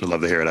hear it.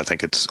 I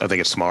think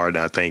it's smart.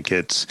 I think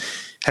it's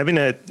having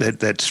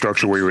that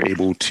structure where you're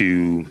able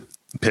to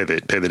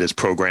pivot is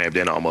programmed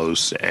in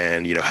almost,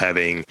 and,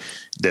 having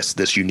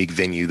this unique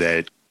venue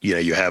that,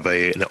 you have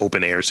an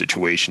open air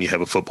situation, you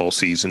have a football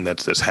season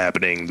that's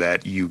happening,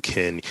 that you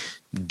can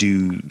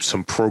do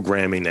some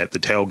programming at the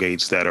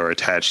tailgates that are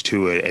attached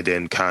to it, and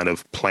then kind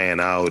of plan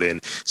out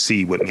and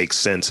see what makes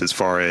sense as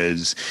far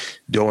as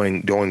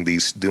doing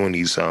these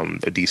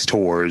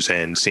tours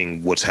and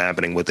seeing what's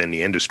happening within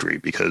the industry.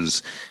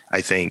 Because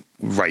I think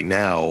right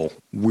now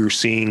we're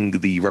seeing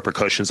the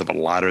repercussions of a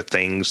lot of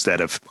things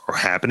that are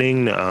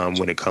happening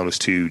when it comes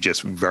to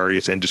just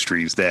various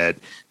industries that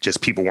just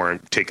people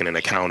weren't taking in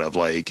account of.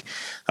 Like,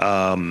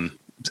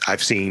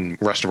 I've seen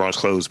restaurants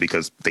close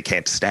because they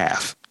can't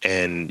staff.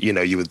 And,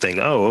 you would think,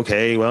 oh,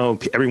 okay, well,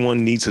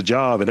 everyone needs a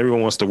job and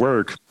everyone wants to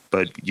work,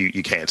 but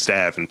you can't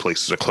staff and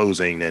places are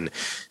closing. And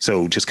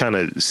so just kind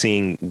of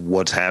seeing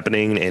what's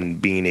happening and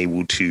being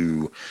able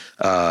to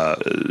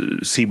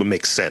see what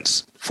makes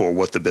sense for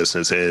what the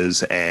business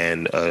is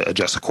and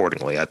adjust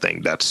accordingly. I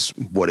think that's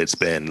what it's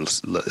been,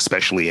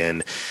 especially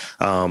in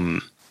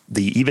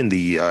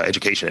the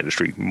education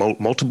industry.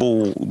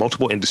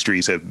 Multiple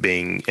industries have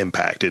been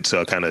impacted.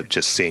 So kind of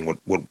just seeing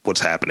what's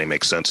happening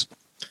makes sense.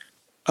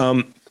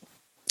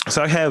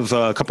 So I have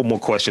a couple more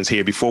questions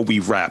here before we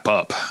wrap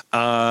up.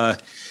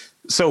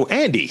 So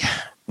Andy,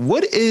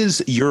 what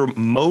is your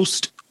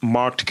most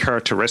marked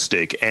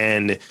characteristic,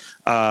 and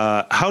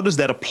how does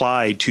that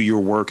apply to your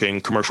work in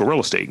commercial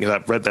real estate? Because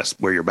I've read that's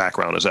where your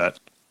background is at.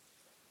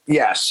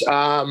 Yes.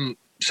 So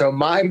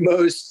my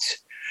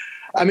most,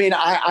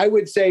 I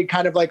would say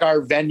kind of like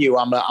our venue,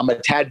 I'm a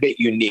tad bit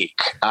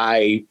unique.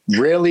 I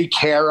really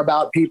care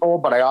about people,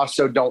 but I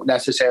also don't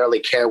necessarily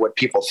care what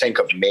people think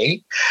of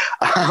me,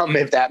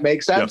 if that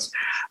makes sense.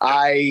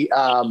 Yep.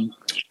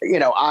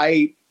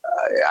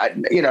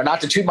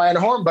 Not to toot my own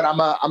horn, but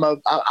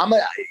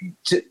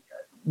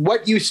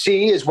what you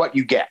see is what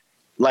you get.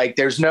 Like,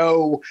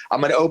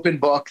 I'm an open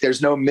book.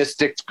 There's no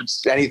mystic,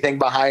 anything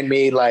behind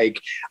me.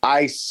 Like,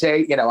 I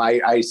say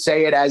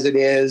it as it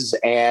is,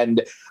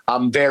 and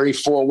I'm very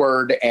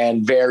forward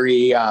and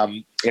very,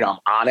 I'm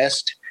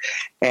honest.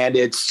 And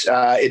it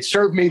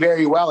served me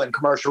very well in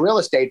commercial real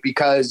estate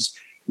because,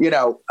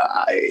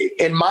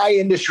 in my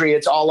industry,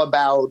 it's all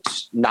about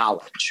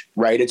knowledge,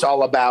 right? It's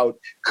all about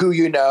who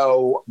you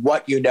know,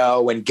 what you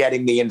know, and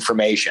getting the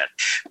information.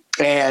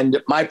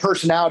 And my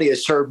personality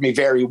has served me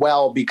very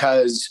well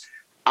because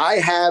I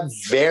have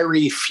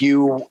very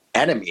few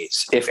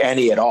enemies, if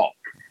any at all.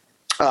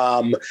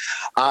 I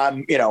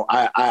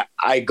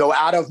go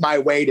out of my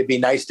way to be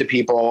nice to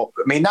people.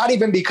 Not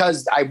even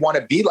because I want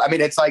to be,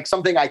 it's like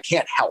something I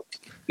can't help,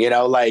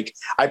 like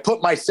I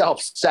put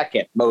myself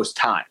second most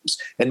times,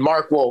 and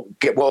Mark will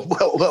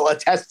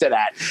attest to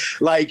that.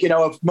 Like,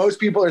 if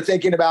most people are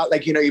thinking about,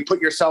 like, you put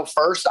yourself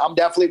first, I'm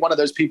definitely one of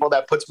those people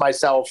that puts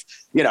myself,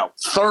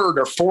 third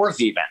or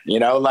fourth even,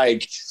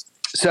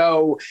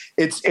 so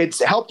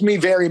it's helped me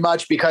very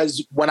much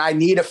because when I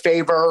need a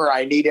favor or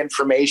I need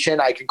information,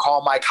 I can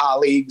call my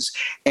colleagues,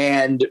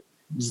 and,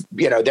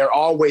 they're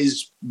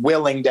always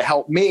willing to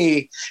help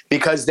me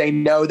because they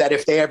know that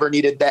if they ever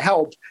needed the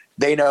help,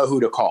 they know who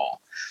to call.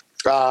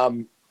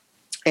 And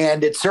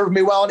it served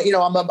me well. And,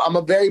 I'm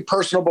a very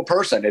personable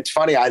person. It's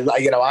funny.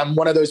 I'm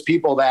one of those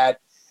people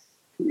that,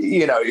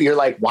 you're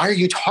like, why are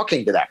you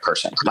talking to that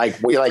person?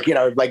 Like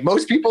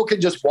most people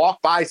can just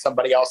walk by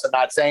somebody else and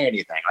not say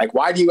anything. Like,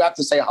 why do you have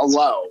to say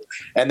hello?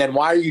 And then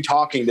why are you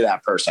talking to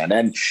that person?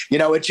 And,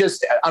 it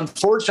just,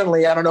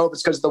 unfortunately, I don't know if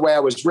it's because of the way I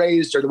was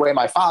raised or the way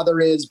my father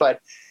is, but,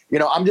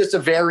 I'm just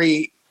I'm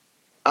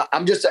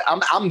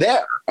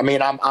there.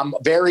 I'm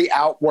very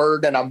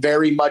outward, and I'm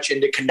very much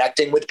into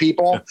connecting with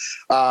people,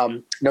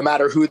 no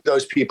matter who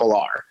those people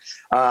are.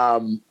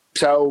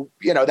 So,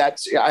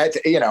 that's,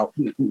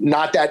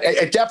 not that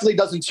it definitely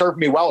doesn't serve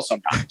me well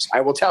sometimes.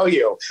 I will tell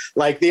you,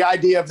 like, the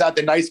idea of that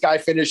the nice guy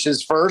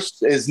finishes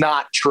first is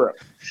not true.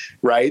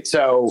 Right.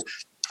 So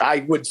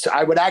I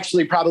would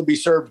actually probably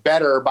serve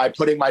better by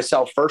putting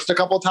myself first a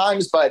couple of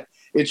times, but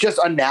it's just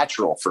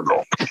unnatural for me.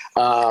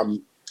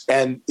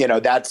 And,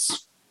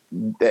 that's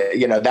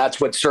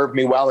what served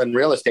me well in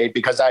real estate,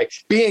 because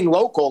being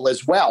local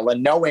as well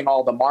and knowing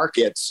all the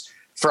markets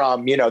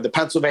from, the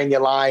Pennsylvania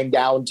line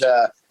down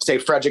to, say,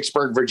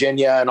 Fredericksburg,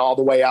 Virginia, and all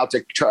the way out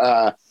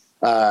to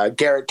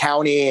Garrett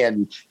County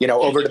and,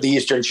 over to the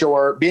Eastern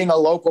Shore. Being a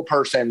local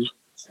person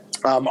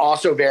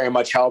also very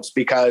much helps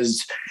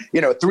because,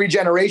 3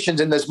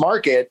 generations in this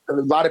market, a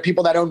lot of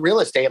people that own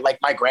real estate, like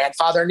my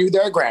grandfather knew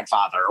their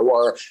grandfather,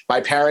 or my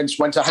parents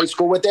went to high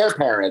school with their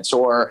parents,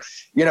 or,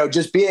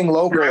 just being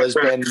local has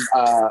been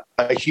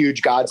a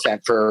huge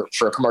godsend for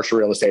commercial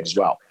real estate as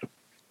well.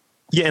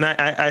 Yeah, and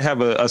I have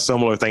a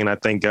similar thing. And I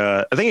think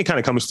it kind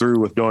of comes through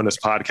with doing this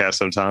podcast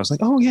sometimes. Like,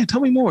 oh yeah,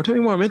 tell me more.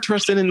 I'm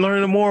interested in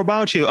learning more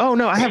about you. Oh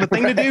no, I have a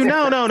thing to do.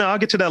 No, I'll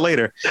get to that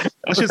later.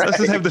 Let's just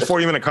have this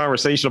 40-minute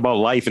conversation about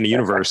life in the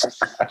universe.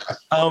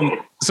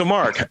 So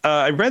Mark,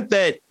 I read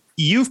that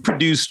you've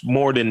produced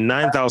more than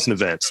 9,000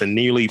 events and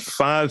nearly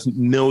 5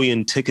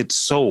 million tickets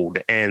sold,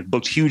 and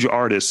booked huge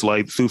artists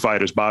like Foo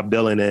Fighters, Bob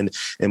Dylan,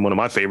 and one of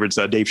my favorites,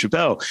 Dave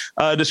Chappelle.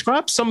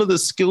 Describe some of the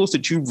skills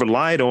that you've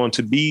relied on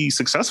to be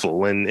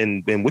successful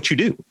in what you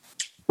do.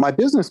 My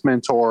business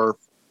mentor,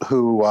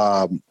 who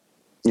I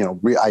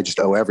just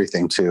owe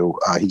everything to,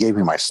 he gave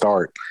me my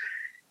start.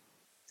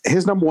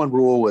 His number one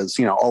rule was,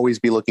 always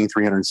be looking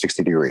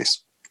 360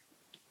 degrees.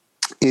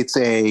 It's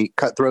a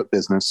cutthroat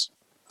business.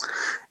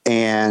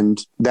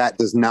 And that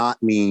does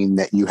not mean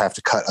that you have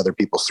to cut other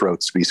people's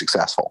throats to be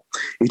successful.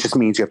 It just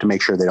means you have to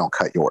make sure they don't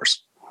cut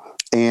yours.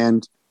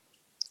 And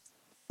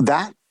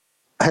that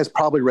has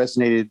probably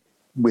resonated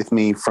with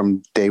me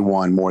from day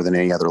one more than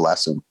any other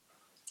lesson.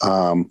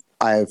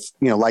 I've,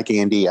 like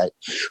Andy, I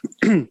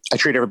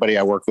treat everybody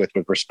I work with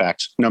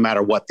respect, no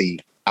matter what the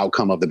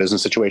outcome of the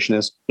business situation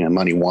is.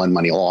 Money won,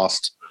 money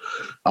lost.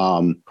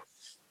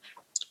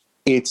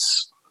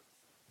 It's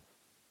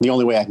the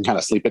only way I can kind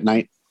of sleep at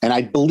night. And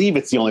I believe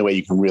it's the only way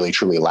you can really,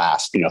 truly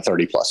last,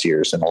 30 plus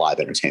years in the live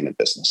entertainment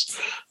business.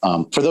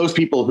 For those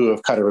people who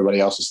have cut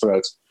everybody else's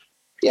throats,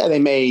 yeah, they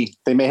may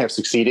have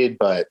succeeded,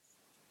 but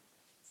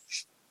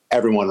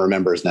everyone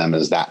remembers them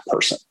as that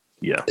person.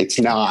 Yeah, it's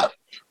not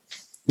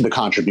the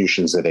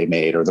contributions that they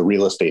made or the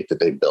real estate that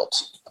they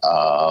built,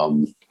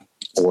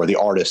 or the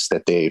artists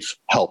that they've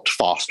helped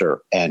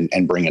foster and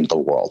bring into the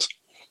world.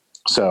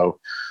 So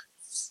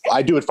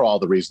I do it for all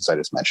the reasons I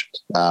just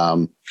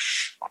mentioned.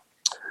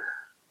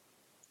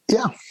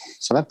 Yeah,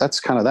 so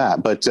that's kind of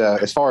that. But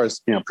as far as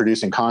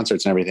producing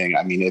concerts and everything,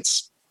 I mean,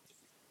 it's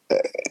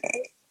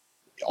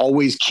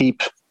always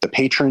keep the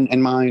patron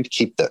in mind,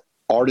 keep the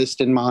artist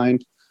in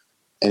mind,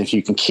 and if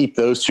you can keep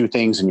those two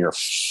things in your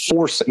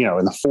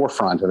in the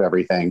forefront of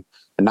everything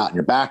and not in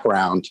your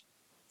background,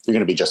 you're going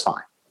to be just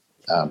fine.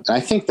 And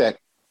I think that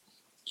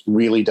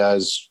really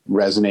does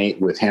resonate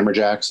with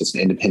Hammerjacks. It's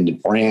an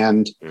independent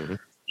brand. Mm-hmm.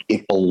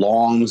 It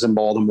belongs in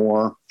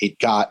Baltimore. It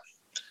got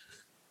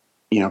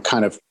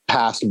kind of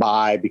passed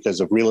by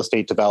because of real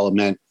estate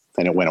development,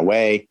 and it went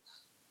away.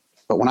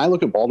 But when I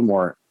look at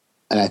Baltimore,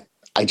 and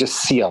I just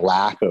see a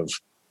lack of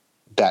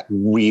that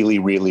really,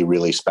 really,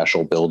 really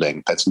special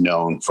building that's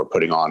known for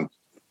putting on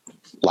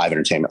live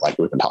entertainment like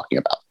we've been talking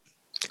about.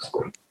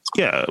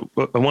 Yeah,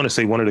 I want to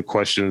say one of the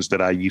questions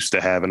that I used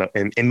to have,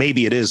 and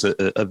maybe it is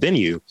a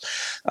venue,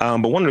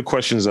 but one of the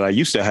questions that I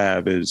used to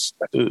have is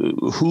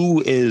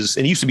who is,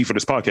 and it used to be for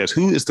this podcast,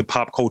 who is the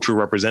pop culture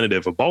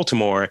representative of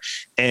Baltimore?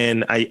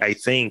 And I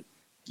think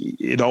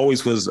it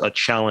always was a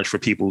challenge for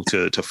people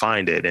to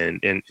find it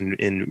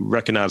and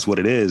recognize what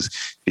it is,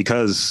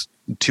 because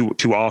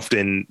too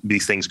often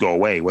these things go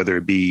away, whether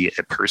it be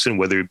a person,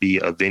 whether it be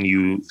a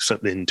venue,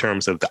 something in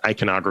terms of the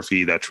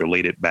iconography that's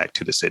related back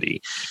to the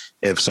city.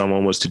 If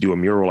someone was to do a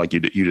mural like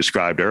you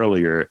described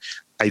earlier,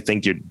 I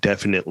think you're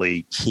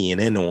definitely keying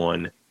in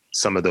on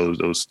some of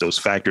those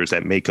factors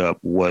that make up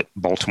what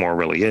Baltimore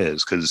really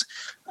is. Because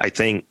I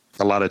think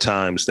a lot of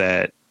times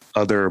that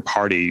other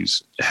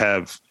parties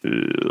have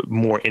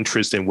more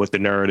interest in what the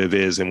narrative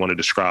is and want to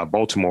describe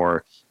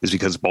Baltimore is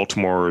because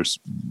Baltimore's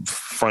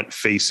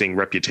front-facing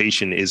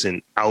reputation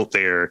isn't out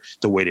there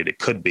the way that it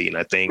could be. And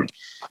I think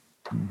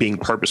being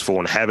purposeful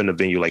and having a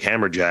venue like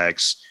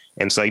Hammerjacks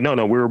and say,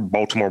 no, we're a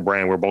Baltimore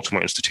brand, we're a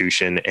Baltimore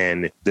institution,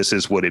 and this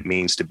is what it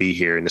means to be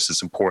here, and this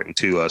is important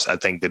to us. I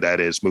think that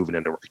is moving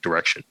in the right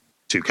direction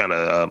to kind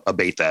of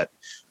abate that.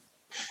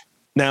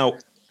 Now,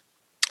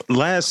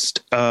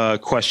 last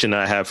question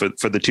I have for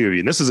the two of you,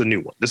 and this is a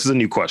new one. This is a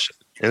new question.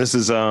 And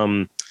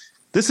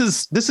this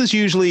is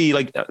usually,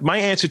 like, my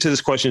answer to this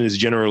question is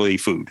generally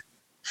food.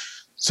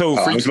 So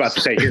I was about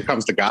to say, here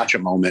comes the gotcha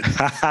moment.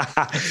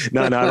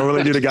 No, I don't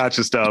really do the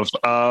gotcha stuff.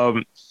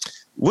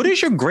 What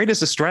is your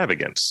greatest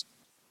extravagance?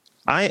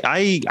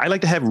 I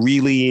like to have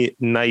really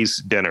nice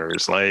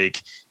dinners.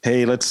 Like,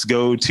 hey, let's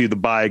go to the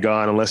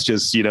Bygone and let's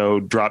just,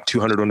 drop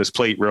 200 on this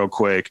plate real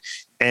quick.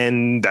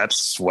 And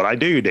that's what I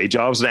do. Day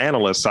job's an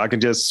analyst. So I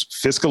can just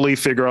fiscally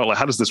figure out, like,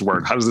 how does this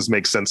work? How does this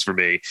make sense for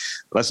me?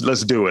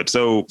 Let's do it.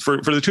 So for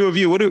the two of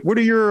you, what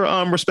are your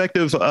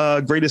respective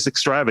greatest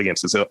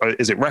extravagances?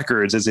 Is it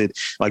records? Is it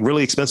like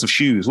really expensive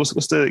shoes?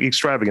 What's the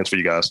extravagance for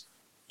you guys?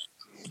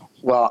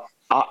 Well,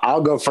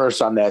 I'll go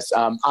first on this.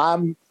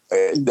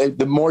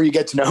 The more you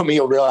get to know me,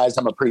 you'll realize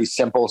I'm a pretty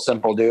simple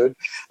dude.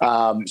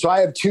 So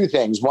I have two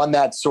things, one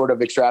that's sort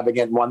of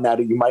extravagant, one that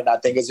you might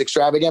not think is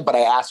extravagant, but I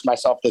ask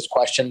myself this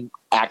question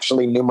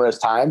actually numerous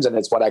times, and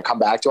it's what I come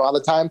back to all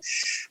the time.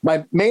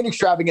 My main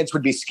extravagance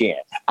would be skiing.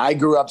 I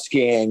grew up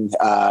skiing,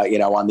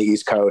 on the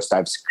East Coast.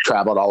 I've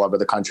traveled all over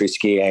the country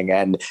skiing,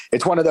 and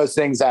it's one of those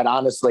things that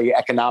honestly,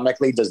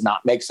 economically does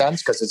not make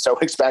sense because it's so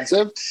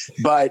expensive,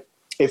 but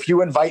if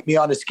you invite me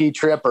on a ski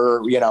trip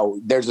or,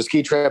 there's a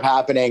ski trip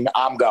happening,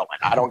 I'm going.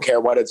 I don't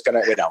care what it's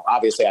going to,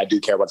 obviously I do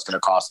care what's going to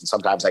cost and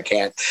sometimes I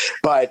can't,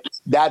 but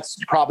that's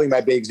probably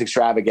my biggest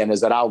extravagant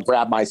is that I'll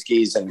grab my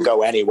skis and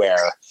go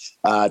anywhere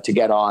to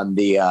get on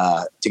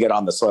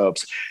the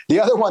slopes. The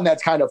other one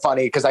that's kind of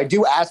funny, because I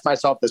do ask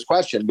myself this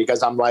question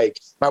because I'm like,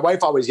 my wife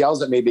always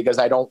yells at me because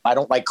I don't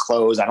like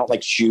clothes. I don't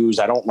like shoes.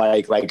 I don't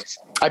like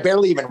I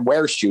barely even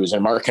wear shoes,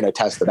 and Mark can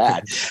attest to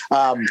that.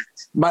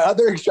 My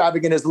other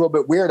extravagant is a little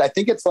bit weird. I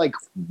think it's like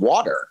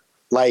water.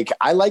 Like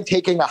I like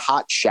taking a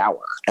hot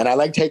shower and I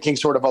like taking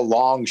sort of a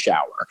long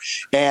shower,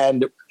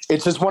 and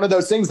it's just one of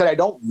those things that I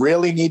don't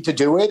really need to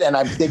do it. And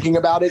I'm thinking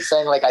about it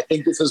saying like, I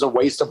think this is a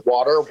waste of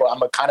water, but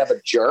I'm a kind of a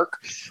jerk.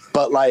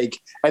 But like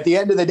at the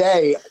end of the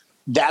day,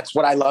 that's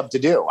what I love to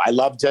do. I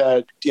love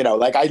to,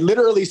 I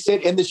literally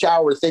sit in the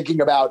shower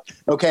thinking about,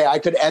 okay, I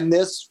could end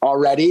this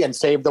already and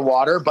save the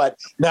water, but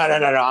no,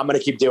 I'm going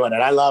to keep doing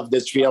it. I love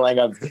this feeling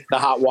of the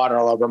hot water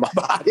all over my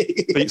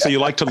body. So you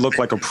like to look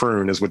like a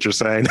prune is what you're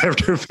saying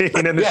after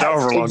being in the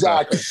shower for a long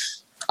exactly.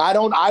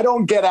 time. I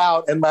don't get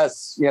out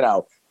unless,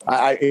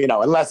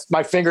 unless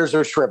my fingers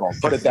are shriveled,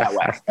 put it that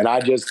way. And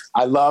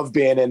I love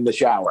being in the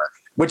shower,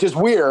 which is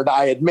weird,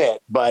 I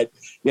admit, but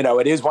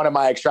it is one of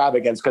my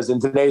extravagance because in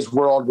today's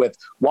world with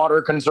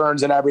water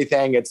concerns and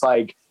everything, it's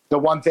like the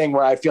one thing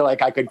where I feel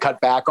like I could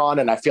cut back on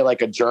and I feel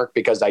like a jerk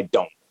because I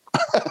don't.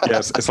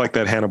 Yes, it's like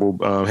that Hannibal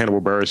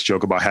Buress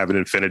joke about having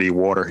infinity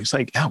water. He's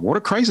like, yeah,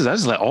 water crisis. I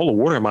just let all the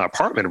water in my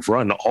apartment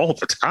run all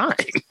the time.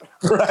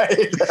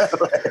 Right.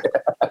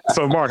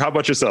 So, Mark, how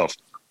about yourself?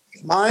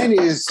 Mine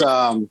is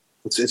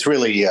it's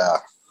really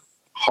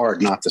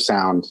hard not to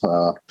sound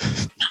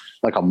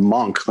like a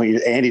monk.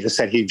 Andy just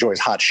said he enjoys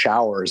hot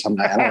showers. I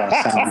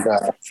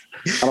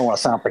don't want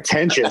to sound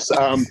pretentious.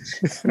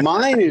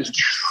 Mine is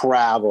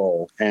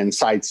travel and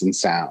sights and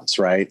sounds,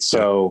 right?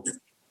 So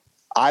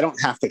I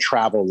don't have to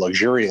travel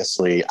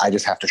luxuriously. I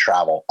just have to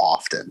travel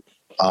often.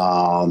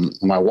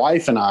 My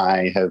wife and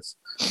I have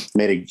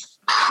made a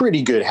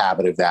pretty good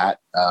habit of that.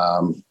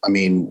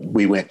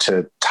 We went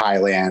to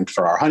Thailand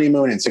for our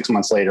honeymoon, and 6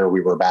 months later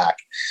we were back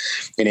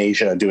in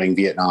Asia doing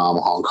Vietnam,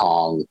 Hong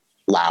Kong,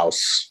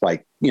 Laos,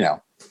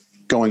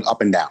 going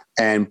up and down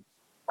and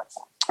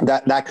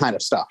that kind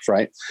of stuff.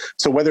 Right.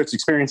 So whether it's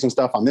experiencing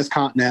stuff on this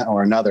continent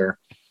or another,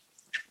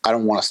 I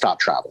don't want to stop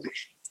traveling.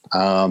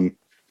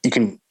 You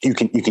can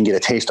get a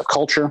taste of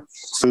culture,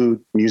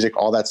 food, music,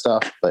 all that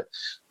stuff. But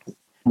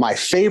my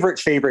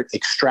favorite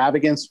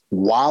extravagance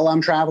while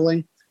I'm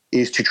traveling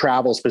is to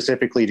travel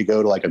specifically to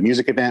go to like a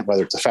music event,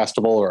 whether it's a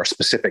festival or a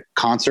specific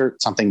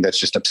concert, something that's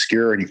just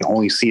obscure and you can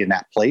only see in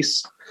that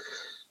place.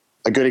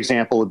 A good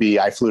example would be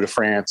I flew to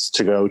France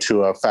to go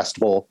to a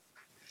festival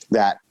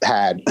that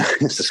had,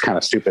 this is kind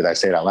of stupid, I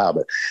say it out loud,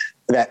 but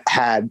that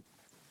had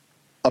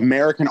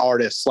American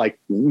artists like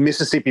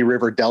Mississippi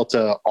River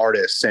Delta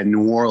artists and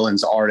New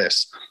Orleans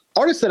artists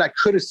that I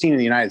could have seen in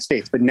the United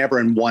States, but never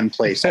in one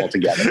place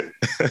altogether.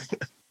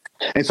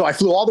 And so I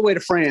flew all the way to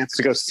France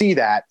to go see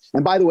that.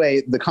 And by the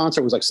way, the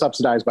concert was like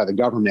subsidized by the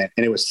government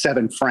and it was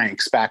 7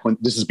 francs back when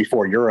this is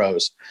before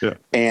euros. Yeah.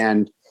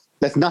 And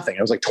that's nothing.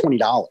 It was like $20.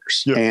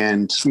 Yeah.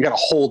 And we got a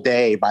whole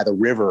day by the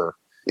river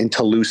in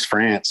Toulouse,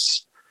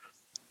 France,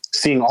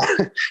 seeing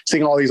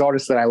all these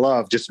artists that I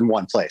love just in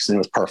one place. And it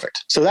was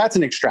perfect. So that's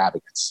an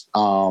extravagance.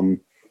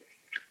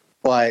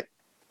 But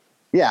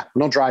yeah, I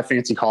don't drive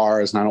fancy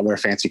cars and I don't wear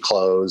fancy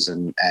clothes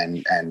and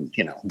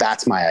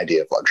that's my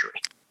idea of luxury,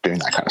 doing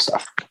that kind of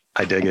stuff.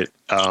 I dig it.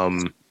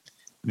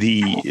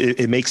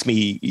 It makes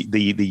me,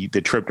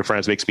 the trip to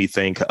France makes me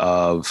think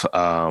of,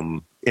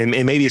 and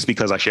maybe it's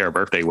because I share a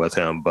birthday with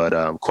him, but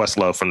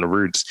Questlove from The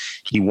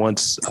Roots, he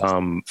once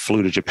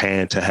flew to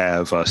Japan to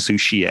have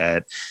sushi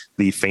at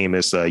the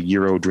famous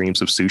Euro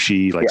Dreams of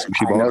Sushi,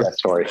 sushi bar. I know that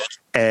story.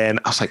 And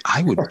I was like,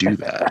 I would do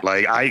that.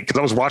 Because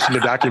I was watching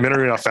the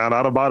documentary and I found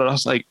out about it. I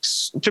was like,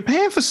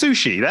 Japan for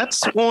sushi,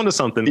 that's on to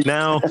something.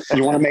 Now,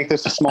 you want to make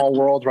this a small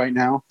world right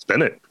now?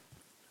 Spin it.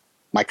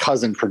 My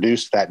cousin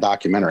produced that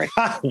documentary.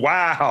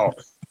 Wow.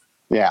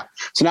 Yeah.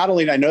 So not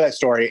only did I know that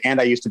story, and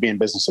I used to be in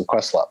business with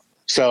Questlove.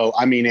 So,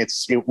 I mean,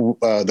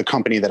 the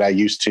company that I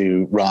used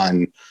to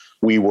run,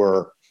 we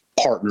were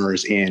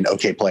partners in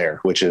OK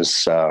Player, which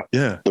is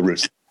The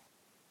Roots.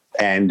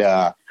 And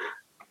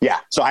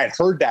so I had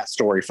heard that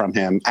story from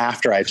him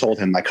after I told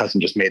him my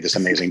cousin just made this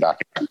amazing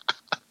documentary.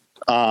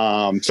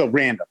 So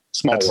random,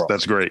 small world.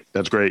 That's great.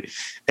 That's great.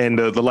 And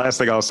the last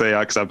thing I'll say,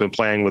 because I've been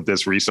playing with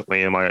this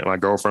recently, and my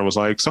girlfriend was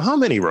like, so how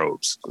many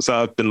robes?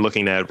 So I've been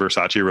looking at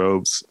Versace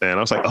robes, and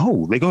I was like,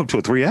 oh, they go up to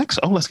a 3X?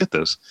 Oh, let's get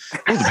this.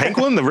 Oh, the pink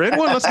one, the red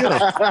one? Let's get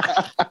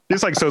them.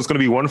 It's like, so it's going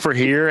to be one for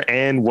here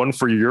and one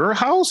for your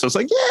house? I was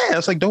like, yeah.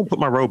 It's like, don't put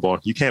my robe on.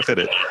 You can't fit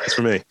it. It's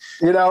for me.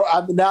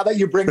 Now that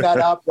you bring that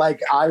up,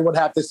 I would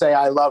have to say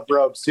I love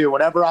robes too.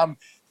 Whenever I'm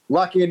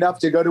lucky enough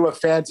to go to a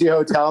fancy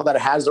hotel that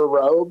has a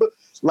robe,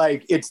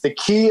 it's the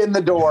key in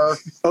the door,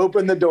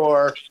 open the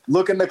door,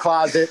 look in the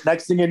closet.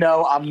 Next thing you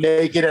know, I'm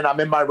naked and I'm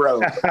in my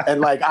robe.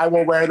 And I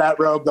will wear that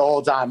robe the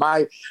whole time.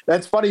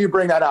 That's funny you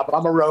bring that up.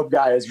 I'm a robe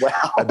guy as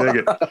well. I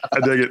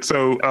dig it.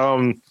 So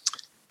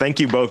Thank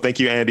you both. Thank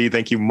you, Andy.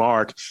 Thank you,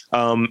 Mark.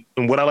 And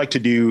what I like to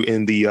do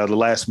in the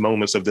last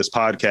moments of this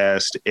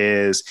podcast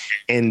is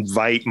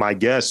invite my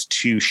guests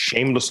to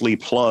shamelessly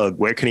plug.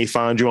 Where can he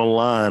find you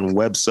online,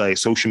 website,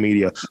 social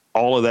media,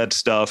 all of that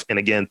stuff. And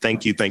again,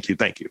 thank you.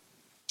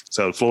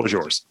 So the floor is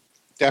yours.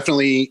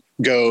 Definitely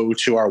go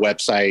to our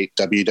website,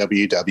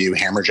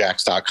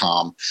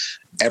 www.hammerjacks.com.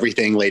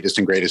 Everything latest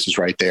and greatest is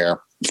right there.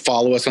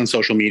 Follow us on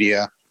social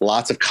media.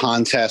 Lots of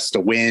contests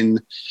to win.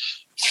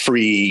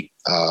 Free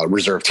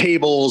reserve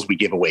tables. We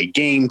give away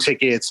game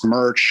tickets,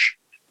 merch,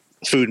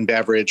 food and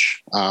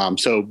beverage.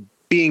 So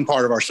being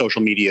part of our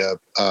social media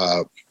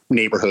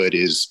neighborhood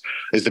is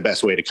the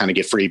best way to kind of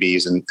get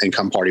freebies and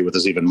come party with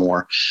us even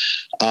more.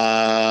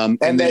 And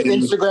then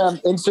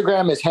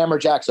Instagram is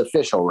Hammerjacks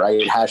Official,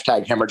 right?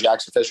 Hashtag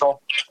Hammerjacks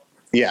Official.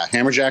 Yeah,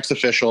 Hammerjacks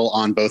Official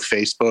on both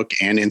Facebook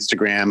and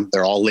Instagram.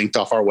 They're all linked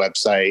off our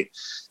website.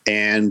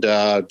 And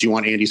do you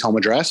want Andy's home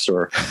address,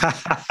 or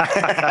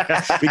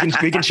we can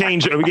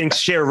change? We can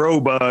share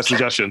robe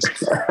suggestions.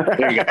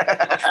 There you go.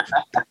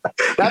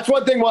 That's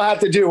one thing we'll have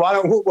to do. Why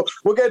don't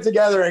we'll get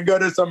together and go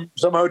to some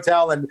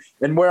hotel and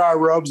wear our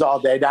robes all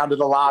day down to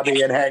the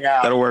lobby and hang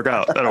out. That'll work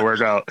out.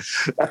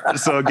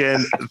 So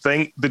again,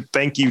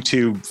 thank you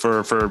too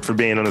for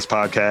being on this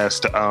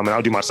podcast. And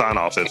I'll do my sign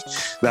off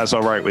if that's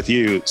all right with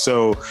you.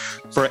 So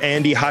for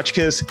Andy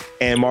Hotchkiss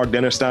and Mark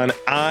Dennerstein,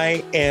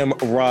 I am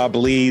Rob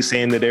Lee,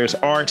 saying that there's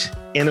art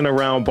in and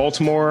around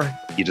Baltimore.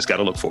 You just got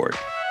to look for it.